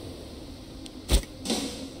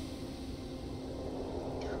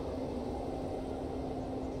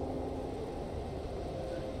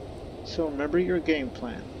 So remember your game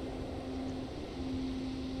plan.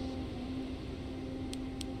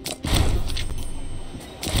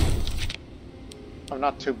 I'm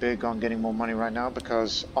not too big on getting more money right now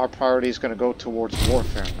because our priority is going to go towards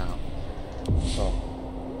warfare now.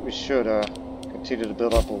 So we should continue to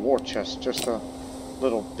build up a war chest just a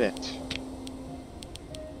little bit.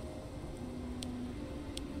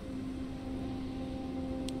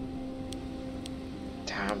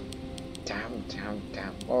 Damn.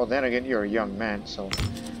 Well, then again, you're a young man, so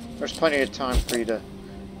there's plenty of time for you to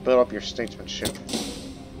build up your statesmanship.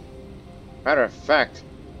 Matter of fact,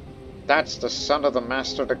 that's the son of the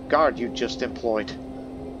master of the guard you just employed.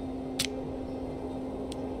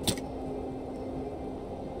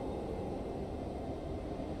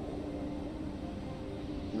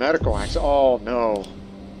 Medical accident. Oh no.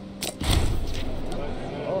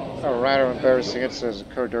 A rather embarrassing incident has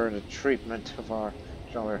occurred during the treatment of our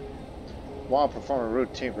drummer. While performing a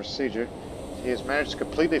routine procedure, he has managed to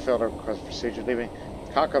completely fail the request procedure, leaving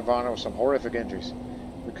Kakavana with some horrific injuries.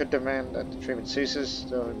 We could demand that the treatment ceases,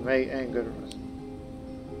 though it may anger us.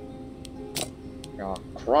 Oh,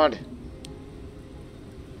 crud.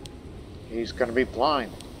 He's gonna be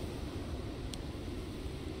blind.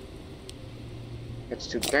 It's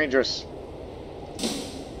too dangerous.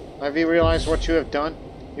 Have you realized what you have done?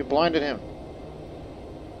 You blinded him.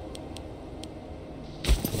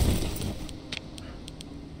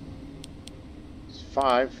 It's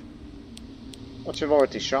 5. What's your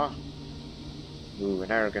loyalty, Shaw? Ooh,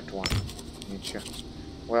 an arrogant one. Ain't you?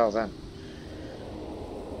 Well then.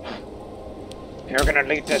 You're gonna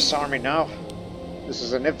lead this army now. This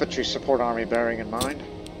is an infantry support army, bearing in mind.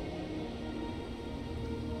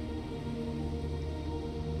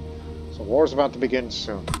 So war's about to begin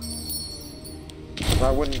soon. If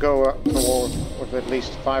I wouldn't go to war with at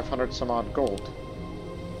least 500 some odd gold.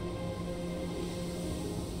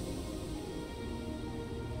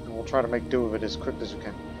 And we'll try to make do of it as quick as we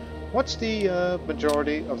can. What's the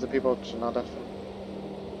majority of the people of Janada?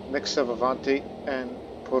 Mix of Avanti and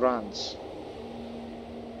Purans.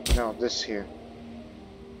 No, this here.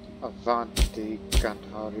 Avanti,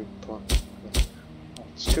 Gandhari, Puran.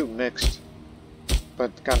 It's too mixed.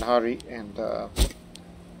 But Gandhari and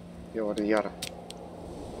yada yada.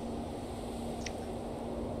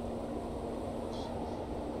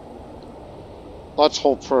 Let's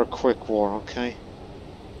hope for a quick war, okay?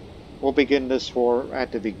 We'll begin this war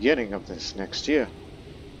at the beginning of this next year.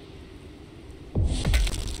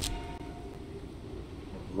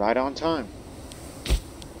 Right on time.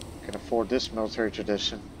 Can afford this military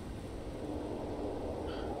tradition.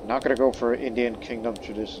 Not gonna go for Indian Kingdom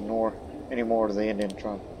tradition nor any more of the Indian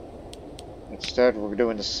tribe. Instead, we're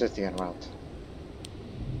doing the Scythian route.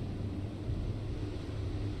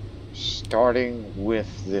 Starting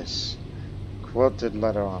with this quilted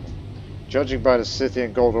leather armor. Judging by the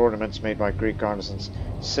Scythian gold ornaments made by Greek artisans,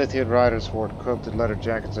 Scythian riders wore quilted leather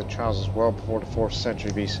jackets and trousers well before the 4th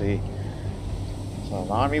century BCE. So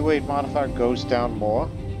the army weight modifier goes down more,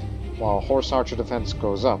 while horse archer defense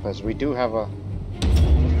goes up, as we do have a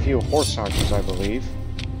few horse archers, I believe,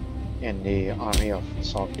 in the army of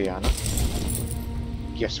Sogdia.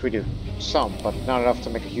 Yes, we do. Some, but not enough to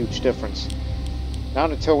make a huge difference. Not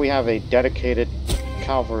until we have a dedicated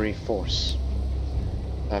cavalry force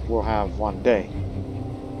that we'll have one day.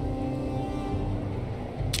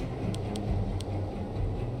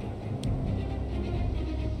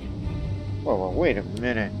 Whoa, wait a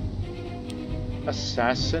minute.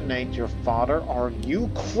 Assassinate your father? Are you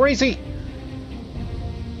crazy?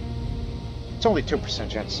 It's only 2%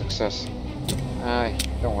 chance of success.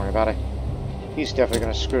 Don't worry about it. He's definitely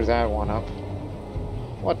gonna screw that one up.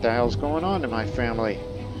 What the hell's going on in my family?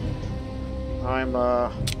 I'm,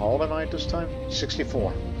 how old am I at this time?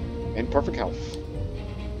 64. In perfect health.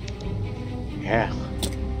 Yeah.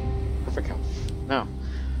 Perfect health. Now,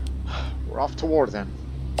 we're off to war then.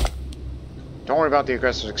 Don't worry about the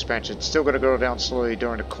aggressive expansion. It's still gonna go down slowly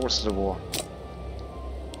during the course of the war.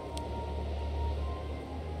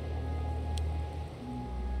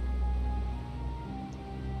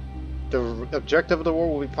 The objective of the war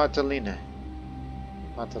will be Pataline.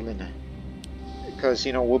 Because,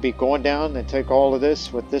 you know, we'll be going down and take all of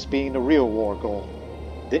this, with this being the real war goal.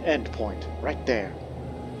 The end point, right there.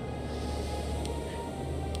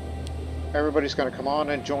 Everybody's going to come on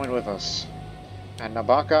and join with us. And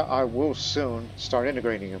Nabaka, I will soon start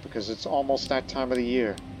integrating you, because it's almost that time of the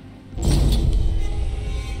year.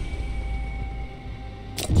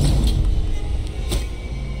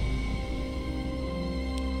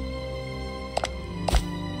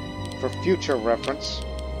 For future reference,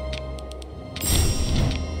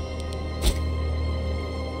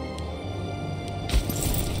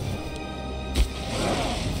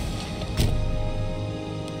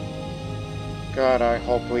 God, I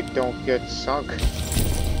hope we don't get sunk.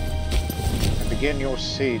 And begin your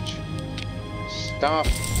siege. Stop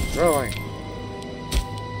drilling.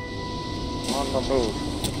 On the move.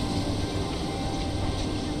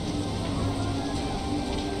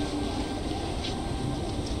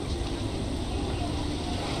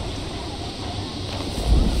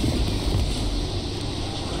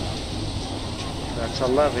 That's a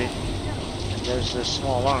levy. And there's this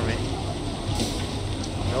small army.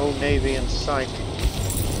 No navy in sight.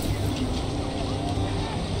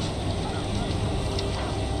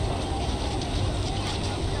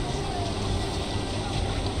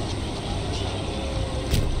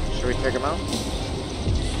 Should we take them out?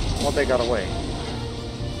 Well, they got away.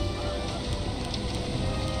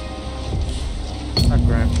 A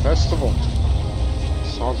Grand Festival.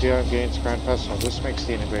 Sogdia gains Grand Festival. This makes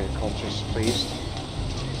the integrated cultures pleased.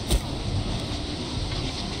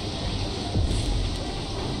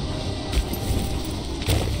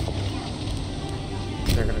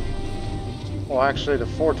 Well, actually, the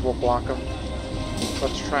fort will block them.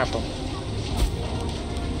 Let's trap them.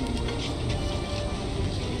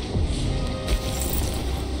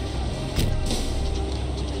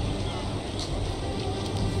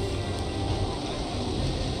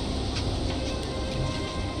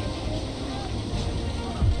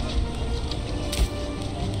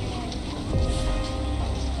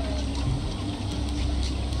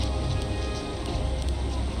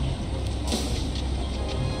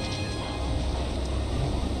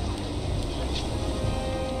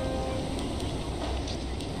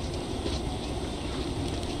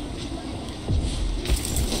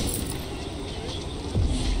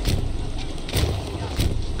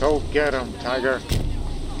 Go get him, Tiger.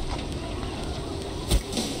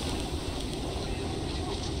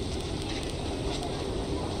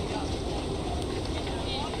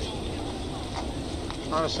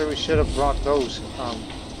 Honestly, we should have brought those up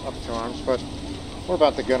to arms, but we're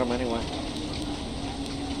about to get them anyway.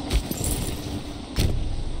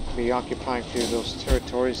 Be occupying a few of those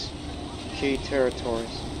territories, key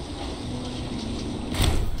territories.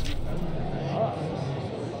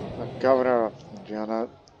 The governor of Indiana,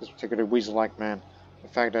 this particular weasel-like man, the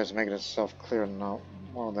fact has making itself clear now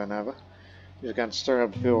more than ever. He's again stirring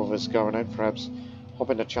up the feel of his government, perhaps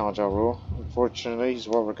hoping to challenge our rule. Unfortunately, he's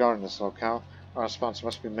well regarded in this locale. Our response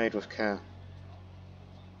must be made with care.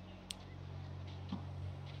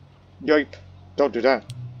 Yipe! Don't do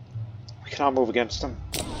that. We cannot move against him.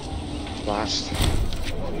 Blast.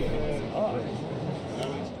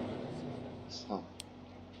 So.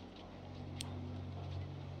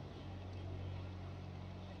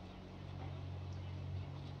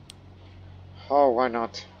 Oh, why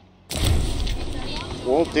not?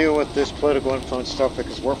 We'll deal with this political influence stuff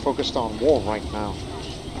because we're focused on war right now.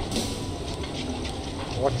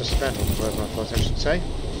 What to spend on political influence, I should say.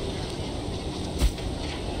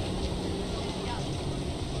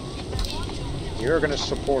 You're gonna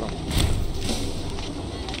support him.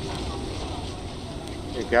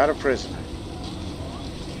 You got a prisoner.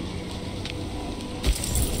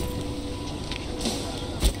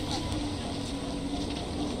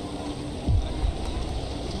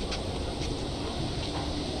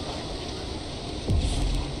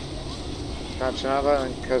 Rajava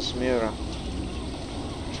and Kashmira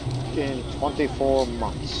in 24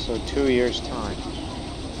 months, so 2 years' time.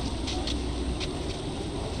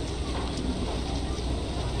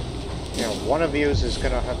 Yeah, one of you is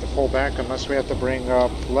going to have to pull back unless we have to bring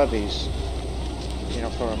up levies, you know,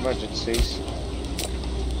 for emergencies.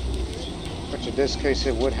 Which in this case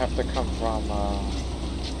it would have to come from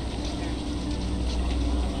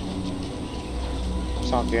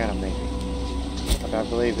Sogdia maybe. But I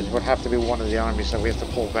believe it would have to be one of the armies that we have to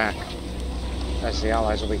pull back, as the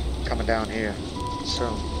allies will be coming down here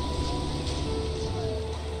soon.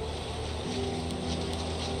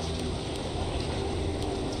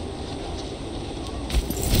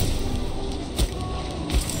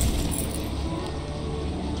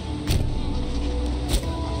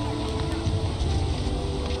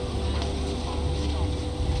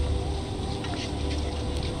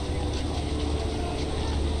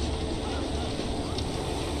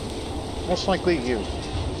 Most likely you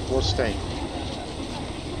will stay.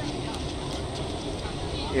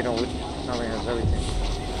 You know, Nali has everything.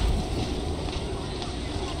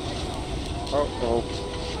 Uh-oh.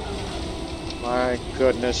 My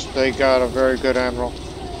goodness, they got a very good admiral.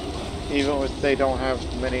 Even if they don't have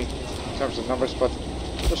many in terms of numbers, but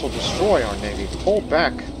this will destroy our navy. Pull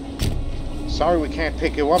back. Sorry we can't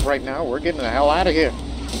pick you up right now. We're getting the hell out of here.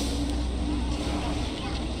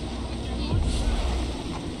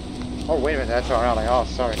 Oh, wait a minute, that's our ally. Oh,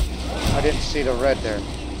 sorry. I didn't see the red there.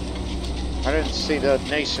 I didn't see the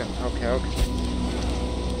nation. Okay, okay.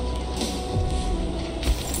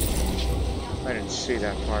 I didn't see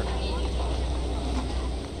that part.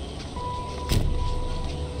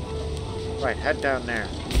 Right, head down there.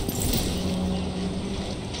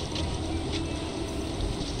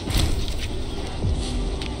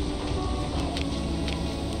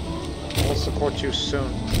 We'll support you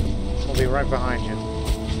soon. We'll be right behind you.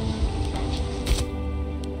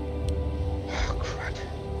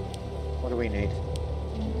 What do we need?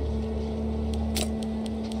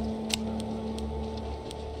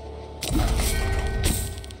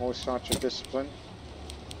 More such a discipline.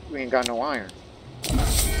 We ain't got no iron.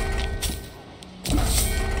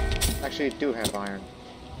 Actually, you do have iron.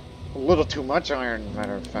 A little too much iron,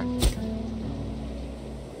 matter of fact.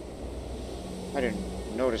 I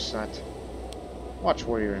didn't notice that. Watch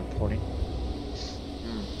where you're importing.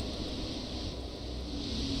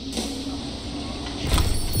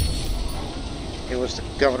 He was the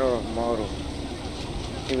governor of Modu.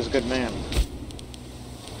 He was a good man.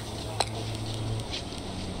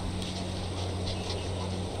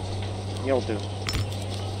 You'll do.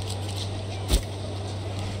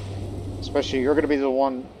 Especially, you're going to be the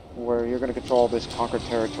one where you're going to control this conquered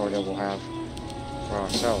territory that we'll have for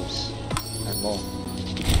ourselves and more.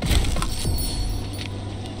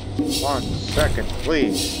 1 second,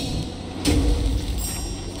 please.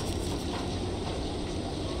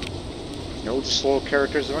 No slow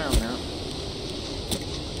characters around now.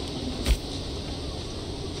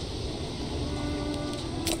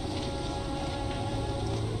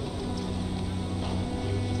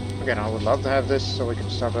 Again, I would love to have this so we can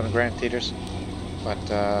start building Grand Theaters,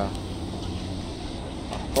 but our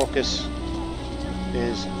focus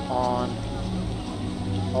is on...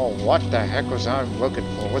 Oh, what the heck was I looking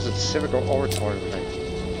for? Was it civic or oratory related?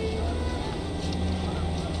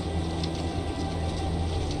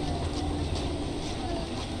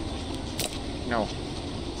 No,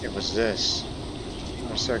 it was this.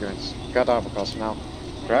 Our seconds. Got Abacus now.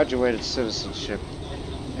 Graduated citizenship.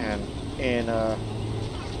 And in a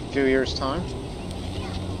few years' time,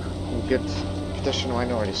 we'll get petition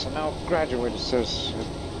minority. So now graduated citizenship,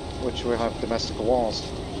 which will have domestic walls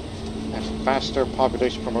and faster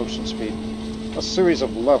population promotion speed. A series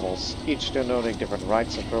of levels, each denoting different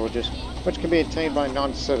rights and privileges, which can be attained by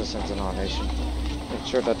non-citizens in our nation.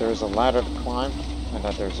 Ensure that there is a ladder to climb, and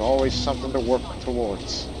that there's always something to work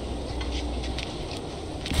towards.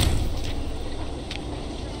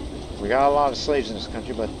 We got a lot of slaves in this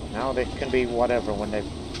country, but now they can be whatever when they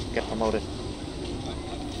get promoted.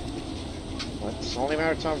 But it's only a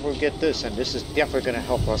matter of time before we get this, and this is definitely going to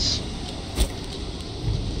help us.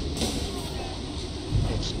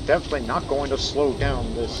 It's definitely not going to slow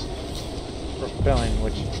down this rebellion,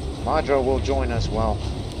 which Madra will join as well.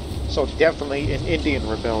 So definitely an Indian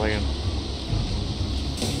rebellion.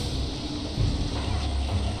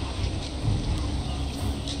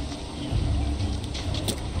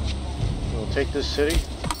 Take this city,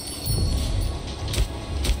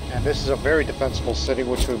 and this is a very defensible city,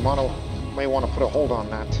 which we may want to put a hold on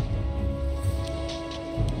that.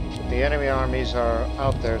 But the enemy armies are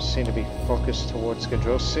out there, seem to be focused towards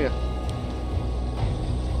Gedrosia.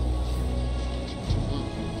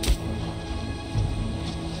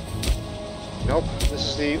 Nope, this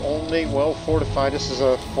is the only well fortified. This is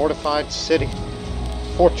a fortified city.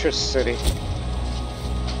 Fortress city.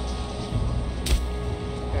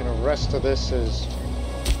 And the rest of this is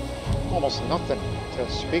almost nothing to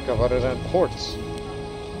speak of other than ports.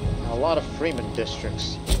 A lot of freeman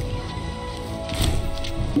districts.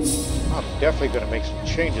 I'm definitely going to make some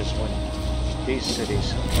changes when these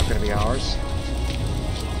cities are going to be ours.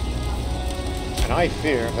 And I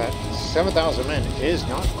fear that 7,000 men is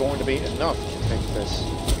not going to be enough to take this.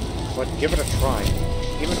 But give it a try.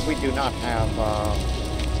 Even if we do not have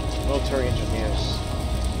military engineers.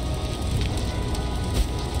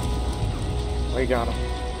 We got them.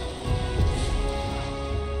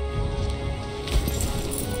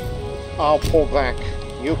 I'll pull back.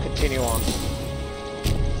 You continue on.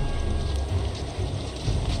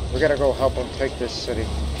 We gotta go help them take this city.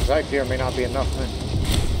 Because I fear may not be enough men.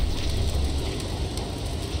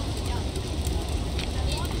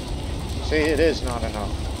 See, it is not enough.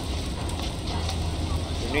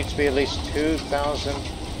 There needs to be at least 2,000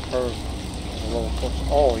 per local.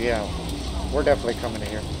 Oh yeah, we're definitely coming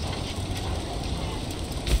here.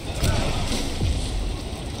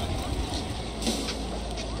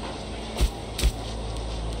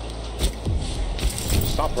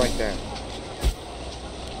 Stop right there.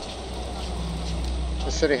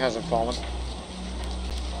 The city hasn't fallen.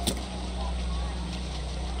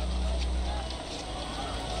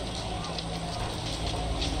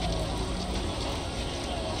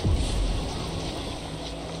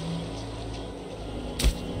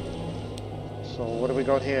 So what do we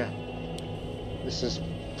got here? This is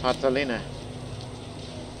Catalina.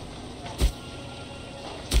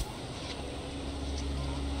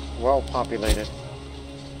 Well populated.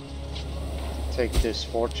 Take this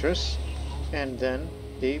fortress and then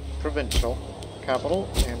the provincial capital,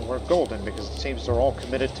 and we're golden because it seems they're all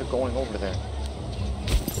committed to going over there.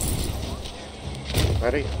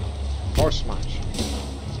 Ready? Horse march.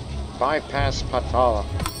 Bypass Patala,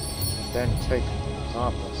 and then take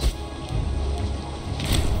Zapas.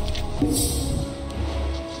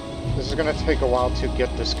 This is going to take a while to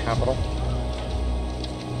get this capital,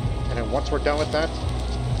 and then once we're done with that,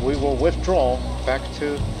 we will withdraw back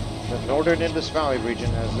to the northern Indus Valley region,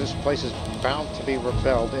 as this place is bound to be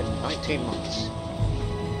rebelled in 19 months.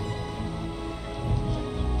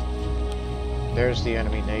 There's the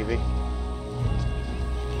enemy navy,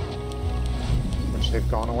 which they've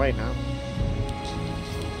gone away now,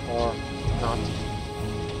 or not,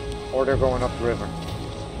 or they're going upriver.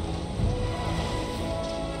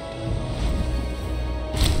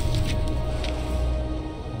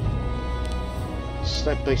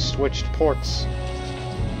 Simply switched ports.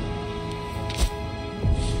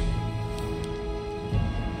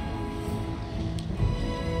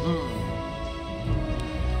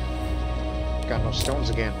 Got no stones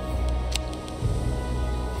again.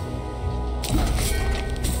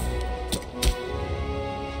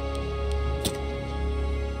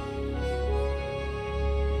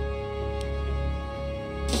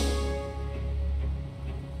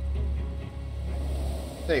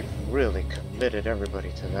 They've really committed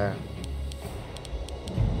everybody to that.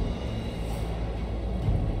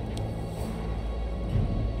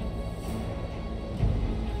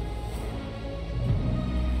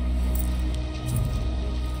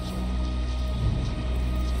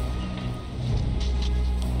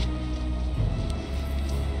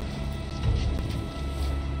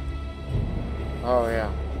 Oh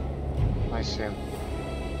yeah, I see him.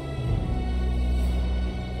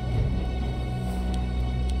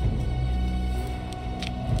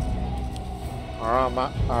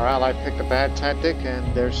 Our ally picked a bad tactic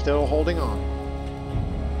and they're still holding on.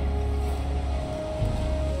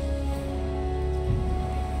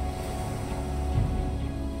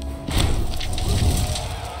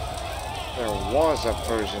 There was a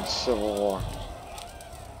Persian civil war.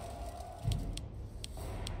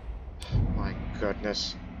 My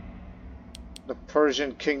goodness. The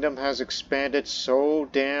Persian kingdom has expanded so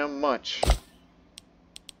damn much.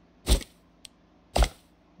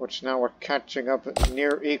 Which now we're catching up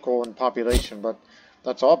near equal in population, but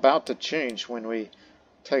that's all about to change when we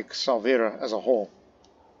take Sauvira as a whole.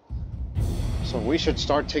 So we should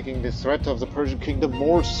start taking the threat of the Persian kingdom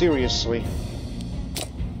more seriously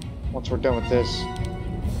once we're done with this.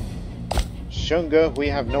 Shunga, we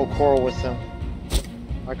have no quarrel with them.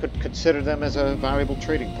 I could consider them as a valuable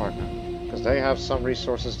trading partner, because they have some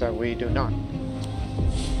resources that we do not.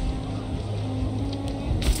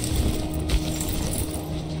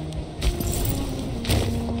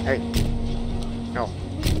 Hey, no,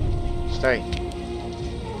 stay.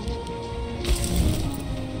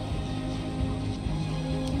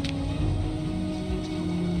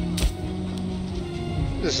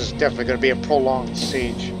 This is definitely going to be a prolonged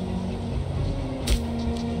siege.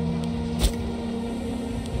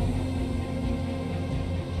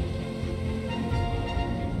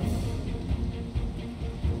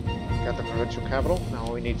 Got the provincial capital.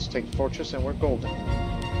 Now we need to take the fortress and we're golden.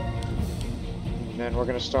 And then we're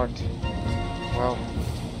going to start, well,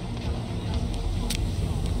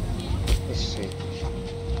 let's see.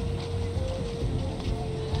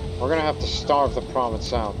 We're going to have to starve the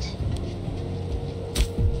province out.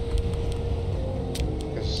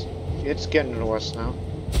 Because it's getting to us now.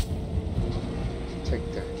 Take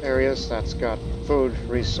the areas that's got food,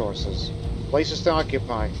 resources. Places to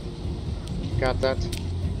occupy. Got that?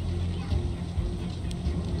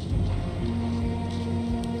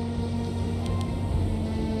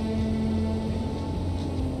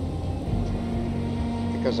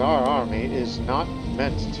 Because our army is not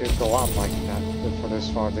meant to go out like that for this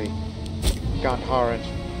far, the Gandharan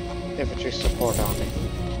infantry support army.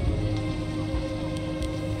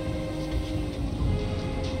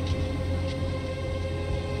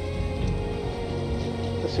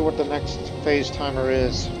 Let's see what the next phase timer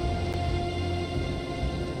is.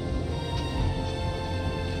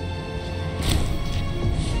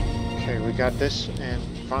 Okay, we got this, and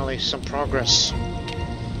finally some progress.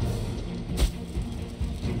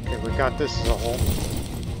 We got this as a whole.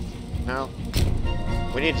 Now,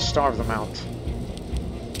 we need to starve them out.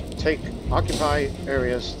 Occupy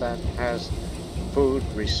areas that has food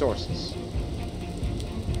resources.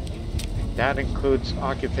 That includes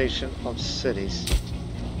occupation of cities.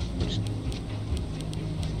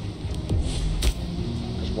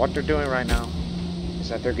 Because what they're doing right now is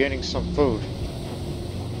that they're getting some food.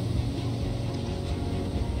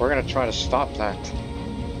 We're going to try to stop that.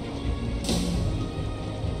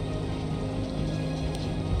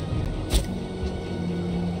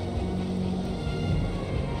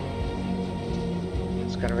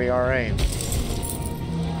 Gonna be our aim.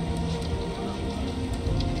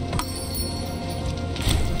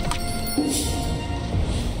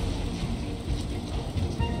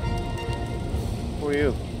 Who are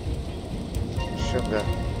you? Sogdia.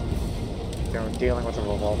 They're dealing with a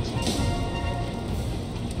revolt.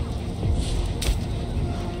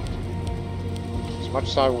 As much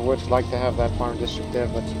as I would like to have that farm district there,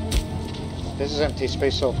 but this is empty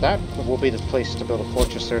space, so that will be the place to build a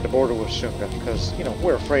fortress there, the border with Sogdia, because, you know,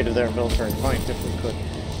 we're afraid of their military might if we could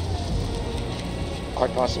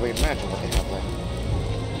quite possibly imagine what they have there.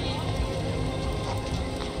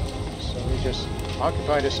 So we just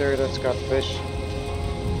occupy this area that's got fish.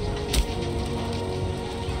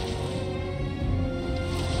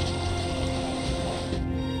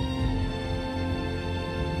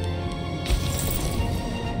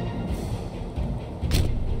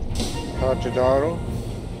 Jadaro.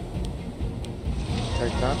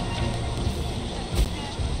 Take that.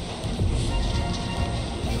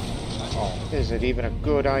 Oh, is it even a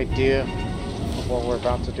good idea of what we're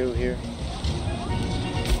about to do here?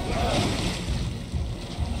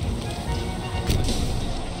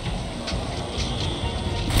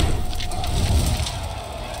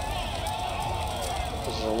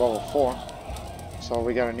 This is a level 4. So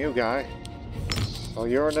we got a new guy. So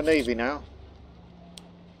you're in the Navy now.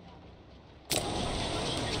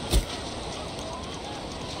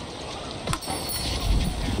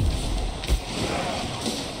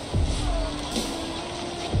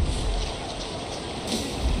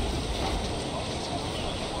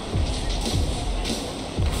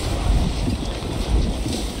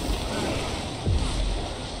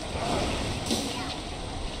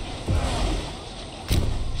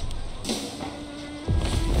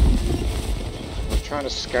 Trying to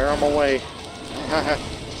scare them away.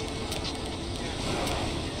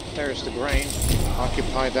 There's the grain.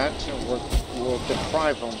 Occupy that and we'll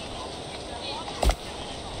deprive them.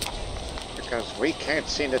 Because we can't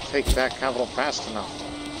seem to take that capital fast enough.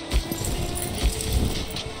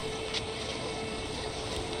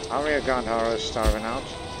 Army of Gandhara is starving out.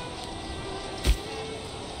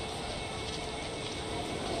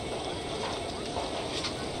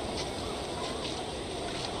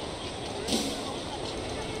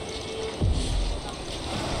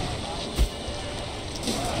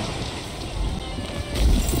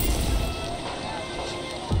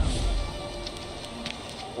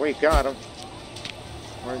 We got them.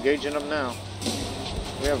 We're engaging them now.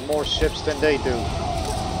 We have more ships than they do.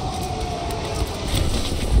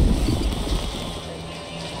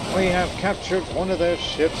 We have captured one of their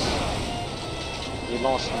ships. We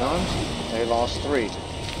lost none. They lost 3.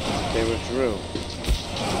 They withdrew.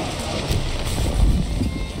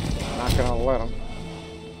 I'm not gonna let them.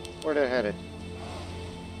 Where they headed?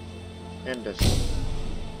 Indus.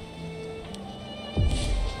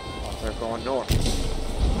 They're going north.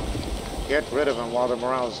 Get rid of them while the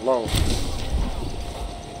morale is low.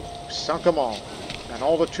 Sunk them all. And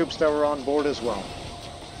all the troops that were on board as well.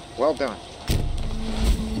 Well done.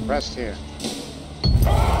 Rest here.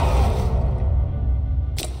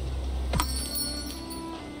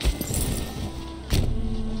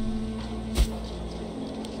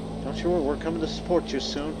 Don't you worry, we're coming to support you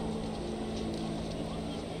soon.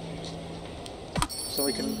 So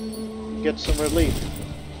we can get some relief.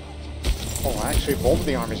 Oh, actually, both of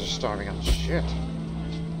the armies are starving. Oh, shit.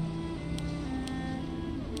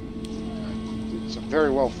 It's a very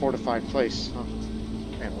well fortified place, huh?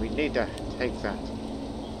 And we need to take that.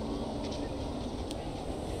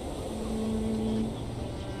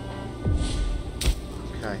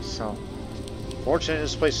 Okay, so... Fortunately,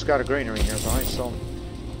 this place has got a granary nearby, so...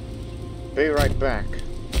 Be right back.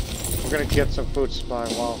 We're gonna get some food supply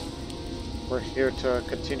while we're here to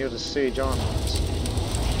continue the siege onwards.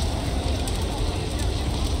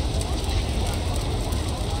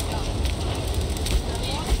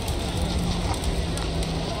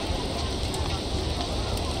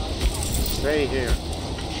 Stay here.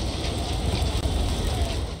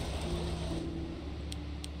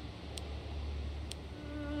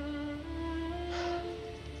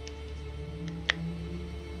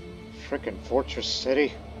 Frickin' Fortress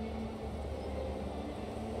City.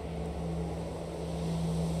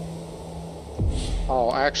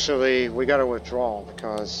 Oh, actually, we gotta withdraw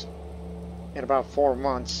because in about 4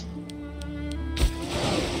 months,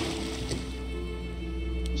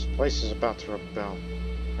 this place is about to rebel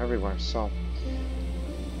everywhere, so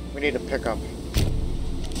we need to pick up.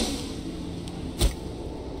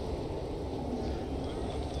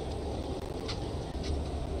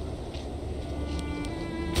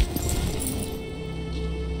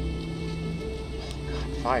 Oh,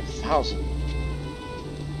 God, 5,000.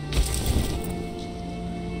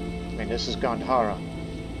 I mean, this is Gandhara,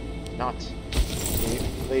 not the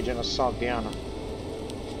Legion of Sogdiana.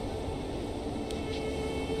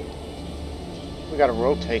 We gotta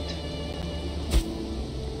rotate.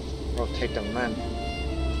 Rotate the men.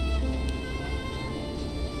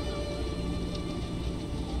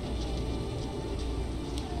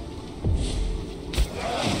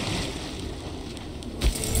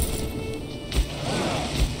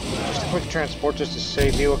 Just a quick transport just to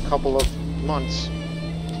save you a couple of months.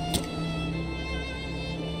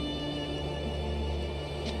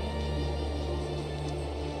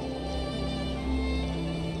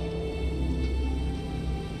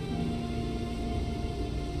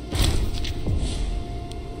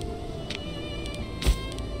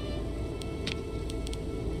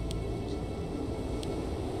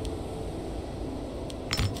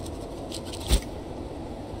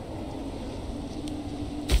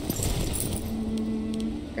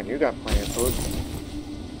 You got plenty of food,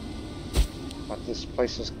 but this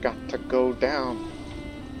place has got to go down.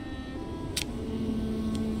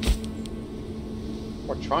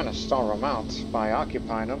 We're trying to stall them out by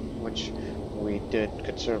occupying them, which we did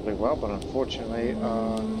considerably well, but unfortunately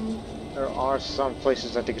there are some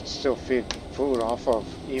places that they could still feed food off of,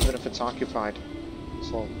 even if it's occupied,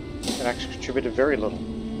 so it actually contributed very little.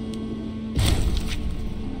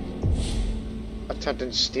 Attempting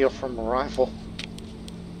to steal from a rival.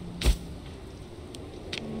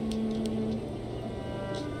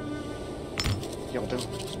 You'll do.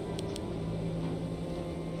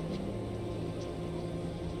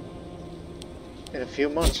 In a few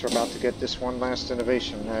months, we're about to get this one last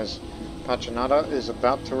innovation, as Pachanada is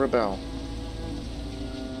about to rebel.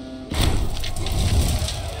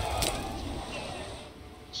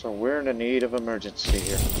 So we're in the need of emergency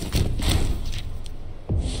here.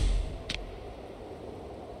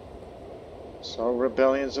 So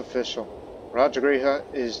rebellion's official.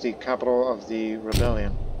 Rajagriha is the capital of the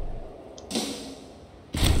rebellion.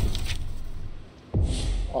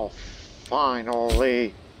 Oh,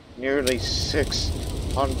 finally, nearly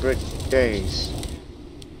 600 days.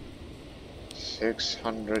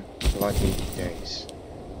 600 bloody days.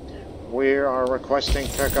 We are requesting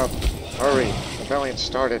pickup. Hurry, rebellion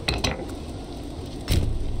started.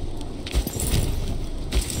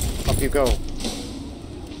 Up you go.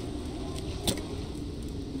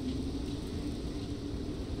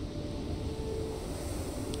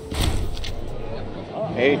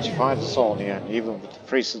 Age finds us all in the end. Even with the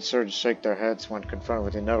priests and surgeons shake their heads when confronted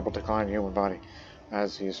with the inevitable decline in the human body,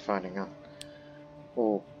 as he is finding out.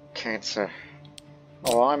 Oh, cancer.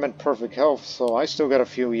 Oh, I'm in perfect health, so I still got a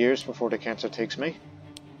few years before the cancer takes me.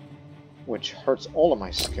 Which hurts all of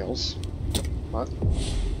my skills. But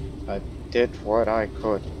I did what I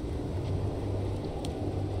could.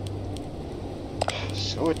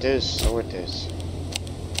 So it is, so it is.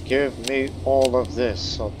 give me all of this.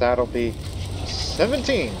 So that'll be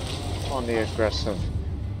 17 on the aggressive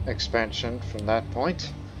expansion from that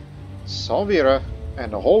point. Sauvira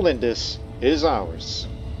and the whole Indus is ours.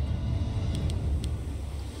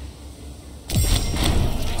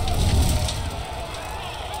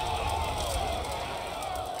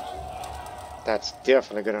 That's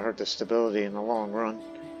definitely going to hurt the stability in the long run.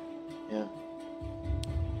 Yeah.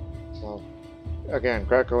 So, again,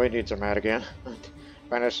 Greco-Indians are mad again.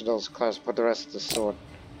 Banish those class, put the rest of the sword.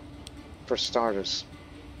 For starters.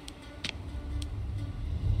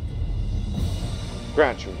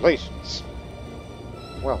 Congratulations.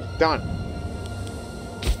 Well done.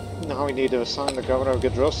 Now we need to assign the governor of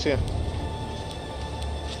Gedrosia.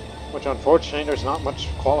 Which, unfortunately, there's not much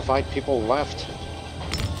qualified people left.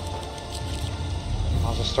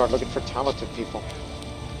 I'll just start looking for talented people.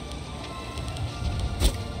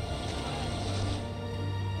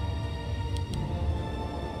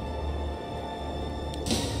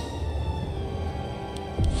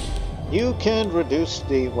 You can reduce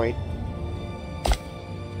the weight.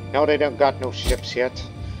 No, they don't got no ships yet.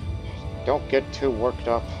 Don't get too worked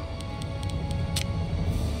up.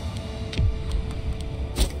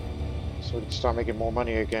 So we can start making more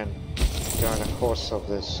money again during the course of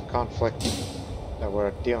this conflict that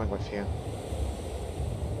we're dealing with here.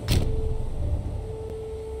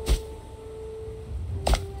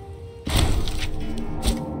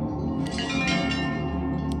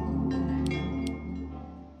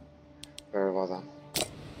 Very well then.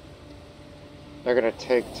 They're gonna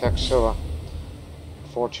take Texila.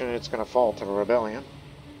 Unfortunately, it's gonna fall to the rebellion.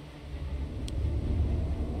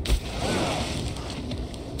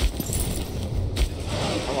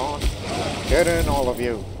 Come on, get in, all of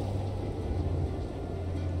you.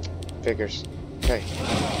 Figures. Okay.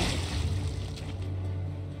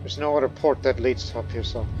 There's no other port that leads up here,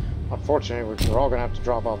 so unfortunately we're all gonna have to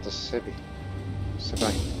drop off the city.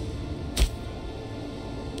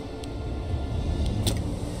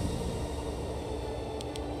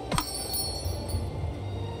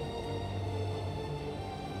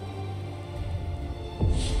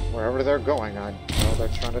 Wherever they're going, I know they're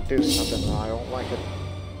trying to do something and I don't like it.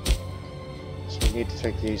 So we need to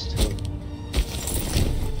take these two.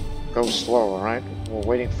 Go slow, alright? We're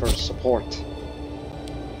waiting for support.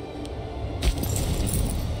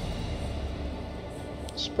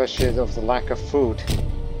 Especially of the lack of food.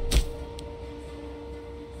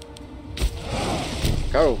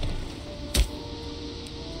 Go!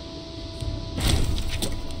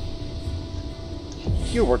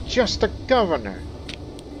 You were just a governor!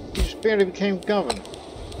 You just barely became governor.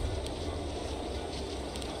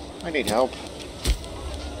 I need help.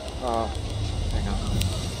 Hang on.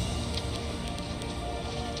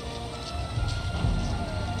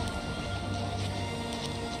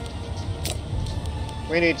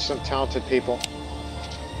 We need some talented people.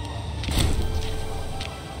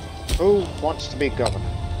 Who wants to be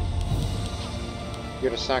governor?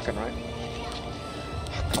 You're the second, right?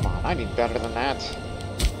 Come on, I need better than that.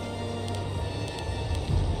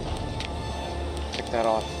 Take that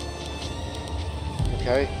off.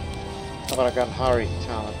 Okay. How about I got Hari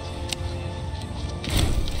talent?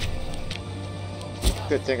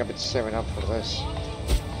 Good thing I've been saving up for this.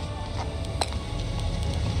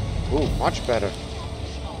 Ooh, much better.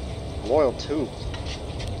 Loyal too.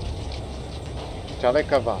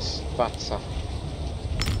 Talekavas, Vatsa.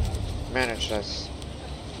 Manage this.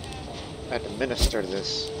 Administer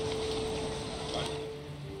this.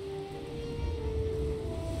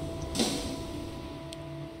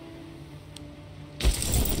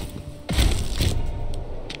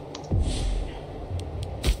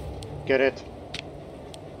 Get it?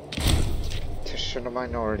 Petition of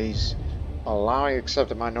minorities. Allowing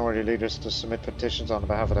accepted minority leaders to submit petitions on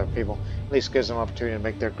behalf of their people at least gives them an opportunity to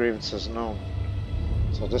make their grievances known.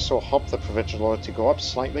 So this will help the provincial loyalty go up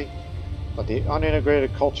slightly, but the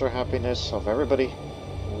unintegrated culture happiness of everybody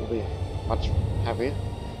will be much happier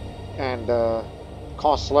and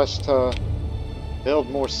costs less to build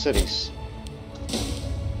more cities.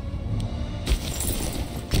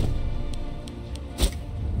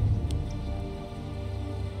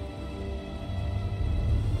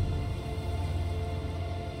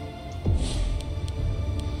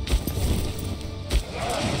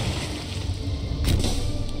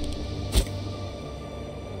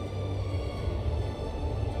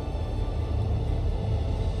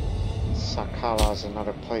 Sakala is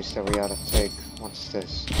another place that we ought to take once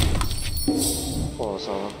this falls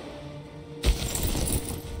over.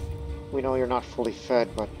 We know you're not fully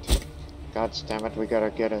fed, but God damn it, we gotta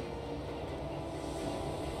get it.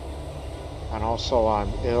 And also,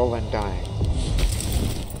 I'm ill and dying.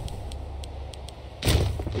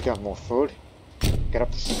 We got more food. Get up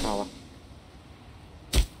to Sakala.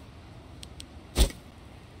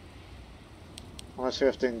 Unless we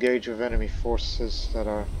have to engage with enemy forces that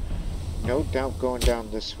are no doubt going down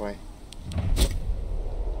this way.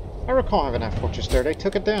 I recall having that fortress there. They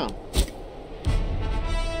took it down.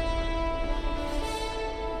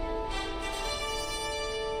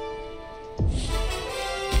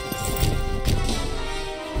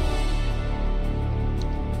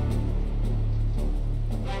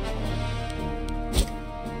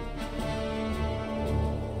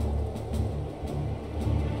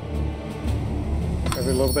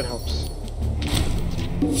 Every little bit helps.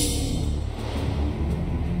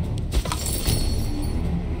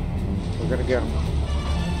 We're gonna get him.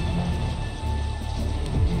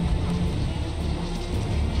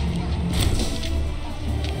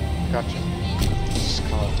 Gotcha.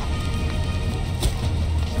 Skull.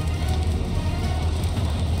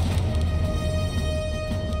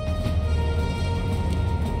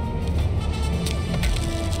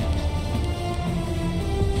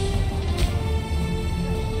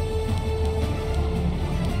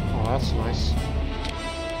 That's nice.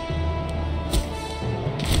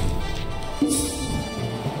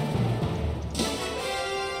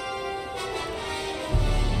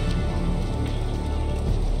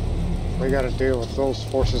 We gotta deal with those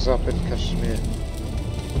forces up in Kashmir.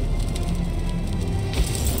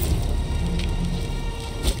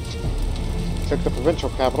 Took the provincial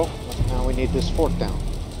capital, but now we need this fort down.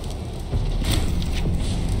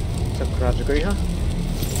 Took Rajagriha.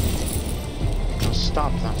 Now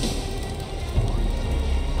stop them.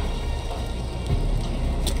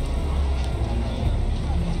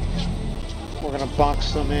 We're gonna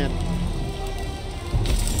box them in.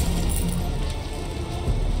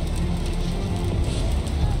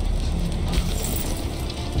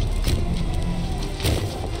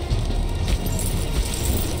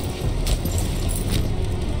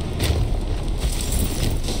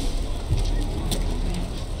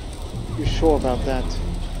 You sure about that?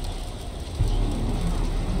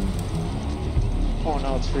 Oh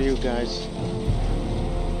no, it's for you guys.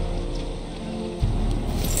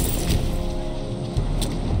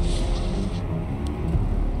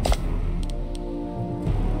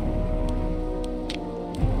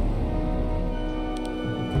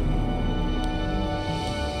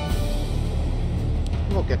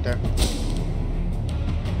 We'll get there.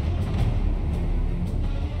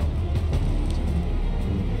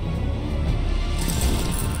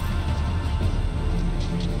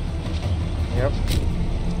 Yep,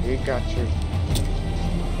 he got you.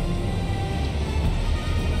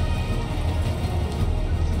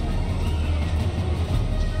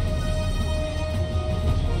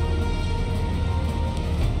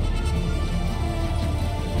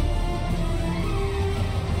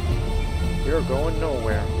 You're going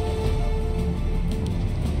nowhere.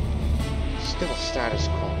 Still status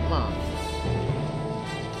quo, come on.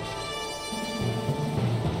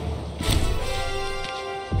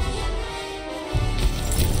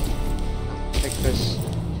 Take this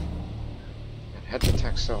and head to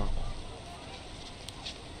Taxila.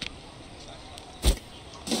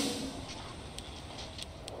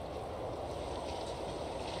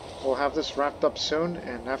 We'll have this wrapped up soon,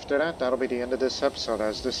 and after that, that'll be the end of this episode,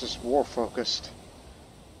 as this is war focused.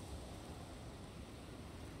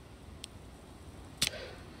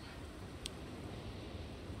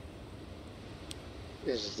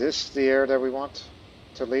 Is this the heir that we want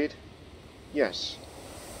to lead? Yes.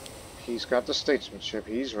 He's got the statesmanship,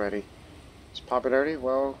 he's ready. His popularity?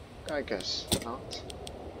 Well, I guess not.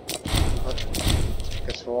 But I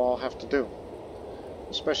guess we'll all have to do.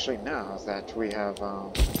 Especially now that we have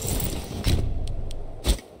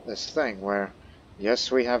this thing where,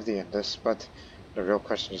 yes, we have the Indus, but the real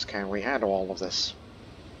question is, can we handle all of this?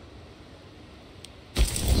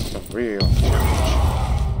 It's a real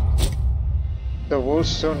challenge. The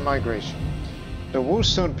Wusun migration. The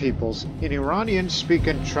Wusun peoples, an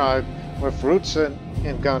Iranian-speaking tribe with roots in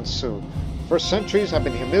Gansu, for centuries have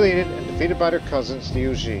been humiliated and defeated by their cousins, the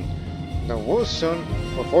Yuji. The Wusun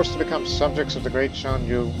were forced to become subjects of the great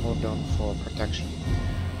Xiongnu Mudun for protection.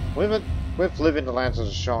 With living in the lands of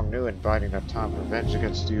the Xiongnu and biding their time of revenge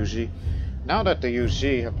against the Yuji, now that the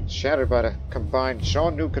Yuji have been shattered by the combined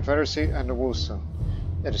Xiongnu Confederacy and the Wusun,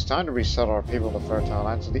 it is time to resettle our people in the fertile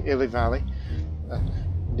lands of the Ili Valley,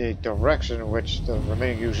 the direction in which the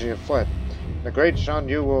remaining Yuji have fled. The great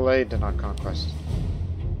Xiongnu will aid in our conquest.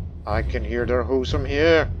 I can hear their hooves from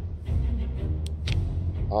here.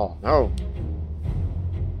 Oh no.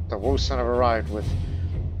 The Wusun have arrived with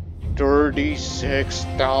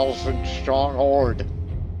 36,000 strong horde.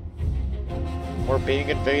 We're being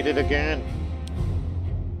invaded again.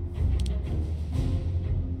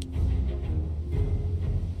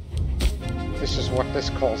 This is what this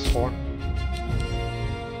calls for.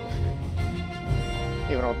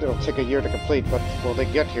 Even though it'll take a year to complete, but will they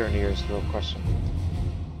get here in a year is the real question.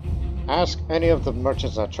 Ask any of the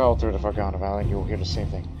merchants that travel through the Fergana Valley and you will hear the same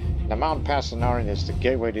thing. The mountain pass in Narin is the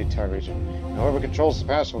gateway to the entire region. And whoever controls the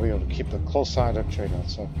pass will be able to keep the close eye on the trade route.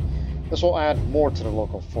 So this will add more to the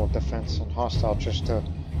local fort defense and hostile just to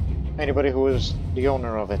anybody who is the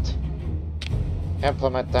owner of it.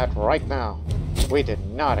 Implement that right now. We did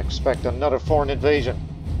not expect another foreign invasion.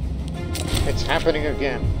 It's happening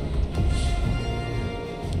again.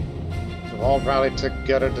 We've all rallied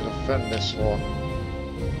together to defend this war.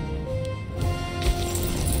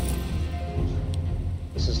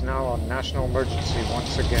 This is now a national emergency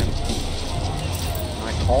once again. And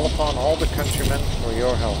I call upon all the countrymen for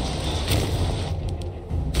your help.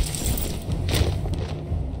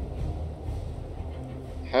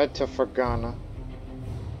 Head to Fergana.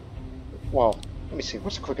 Well, let me see,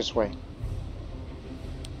 what's the quickest way?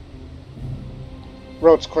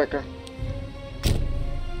 Road's quicker.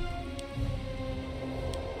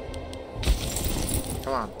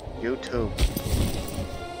 Come on, you too.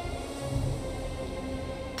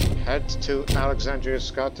 Head to Alexandria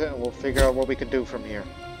Scotta and we'll figure out what we can do from here.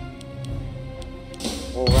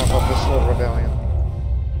 We'll wrap up this little rebellion.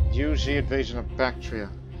 Use the invasion of Bactria.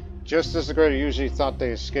 Just as the Greater Yuezhi thought they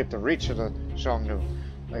escaped the reach of the Xiongnu,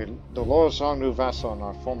 the loyal Xiongnu vassal and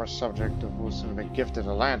our former subject of Wusun have been gifted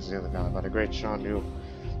the lands of the other valley by the great Xiongnu.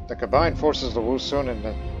 The combined forces of the Wusun and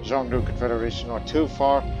the Xiongnu Confederation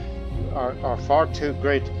are far too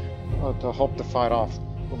great to hope to fight off.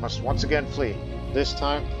 We must once again flee, this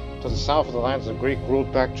time to the south of the lands of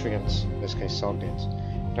Greek-ruled Bactrians, in this case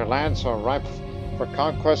Sogdians. Their lands are ripe for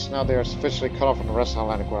conquest, now they are sufficiently cut off from the rest of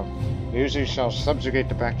the Atlantic world. The Yuezhi shall subjugate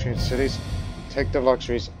the Bactrian cities, take their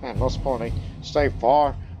luxuries, and most importantly, stay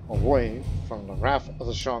far away from the wrath of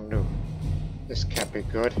the Xiongnu. This can't be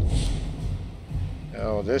good.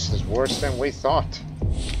 Oh, this is worse than we thought.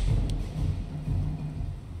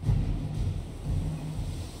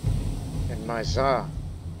 In Maizah,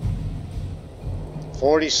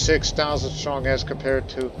 46,000 strong as compared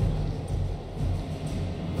to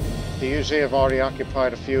the Yuezhi have already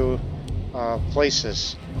occupied a few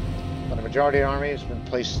places, but the majority of the army has been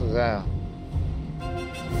placed there.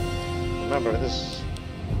 Remember, this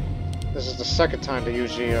is the second time the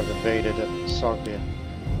Yuezhi have invaded Sogdia,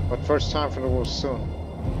 but first time for the Wusun.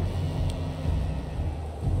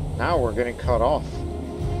 Now we're getting cut off.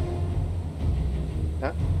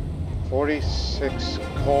 46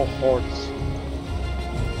 cohorts.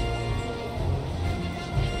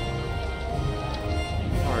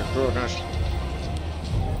 Alright, goodness.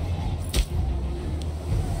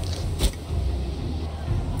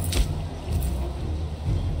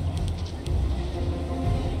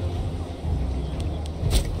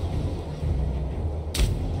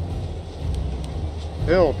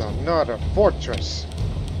 Build another fortress.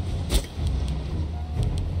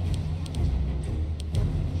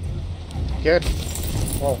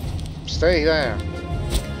 Well, stay there.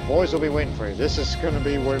 Boys will be waiting for you. This is going to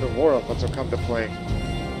be where the war elephants will come to play.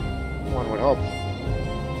 One would hope.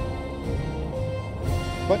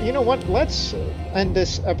 But you know what? Let's end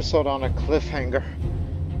this episode on a cliffhanger.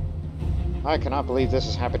 I cannot believe this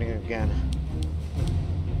is happening again.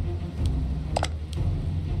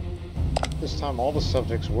 This time all the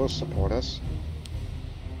subjects will support us.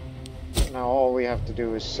 Now all we have to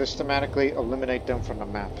do is systematically eliminate them from the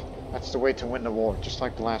map. That's the way to win the war, just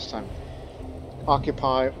like the last time.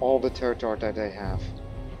 Occupy all the territory that they have.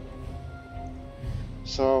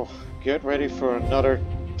 So, get ready for another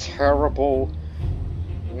terrible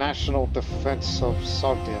national defense of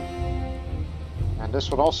Sogdia. And this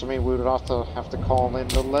would also mean we would also have to call in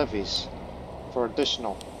the levies for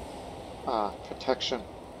additional protection,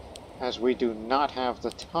 as we do not have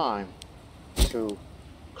the time to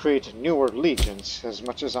create newer legions as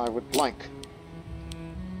much as I would like,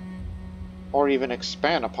 or even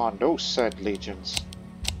expand upon those said legions,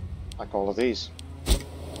 like all of these.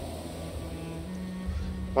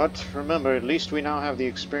 But remember, at least we now have the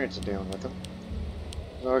experience of dealing with them.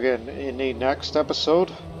 So again, in the next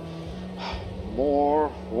episode,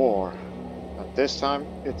 more war. But this time,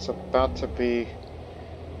 it's about to be,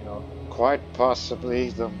 quite possibly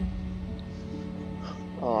the...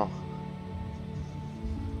 Oh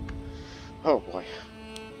boy.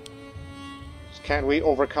 Can we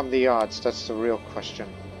overcome the odds? That's the real question.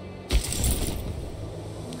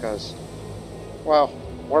 Because, well,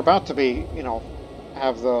 we're about to be,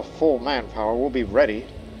 have the full manpower. We'll be ready.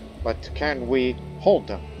 But can we hold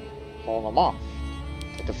them? Hold them off?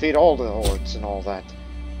 To defeat all the hordes and all that.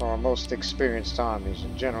 For our most experienced armies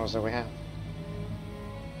and generals that we have.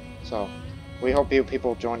 So, we hope you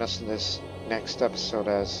people join us in this next episode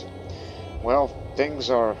as, well, things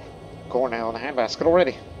are going out in a handbasket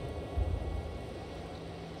already.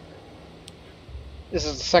 This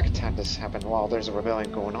is the second time this happened while there's a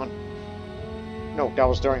rebellion going on. No, that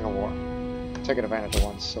was during a war. Taking advantage of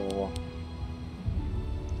one civil war.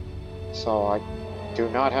 So I do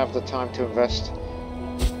not have the time to invest.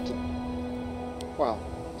 Well,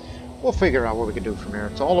 we'll figure out what we can do from here.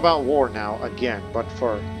 It's all about war now, again, but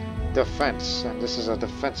for defense. And this is a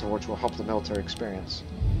defensive which will help the military experience.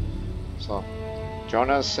 So, join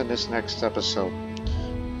us in this next episode.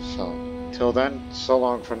 So, till then, so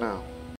long for now.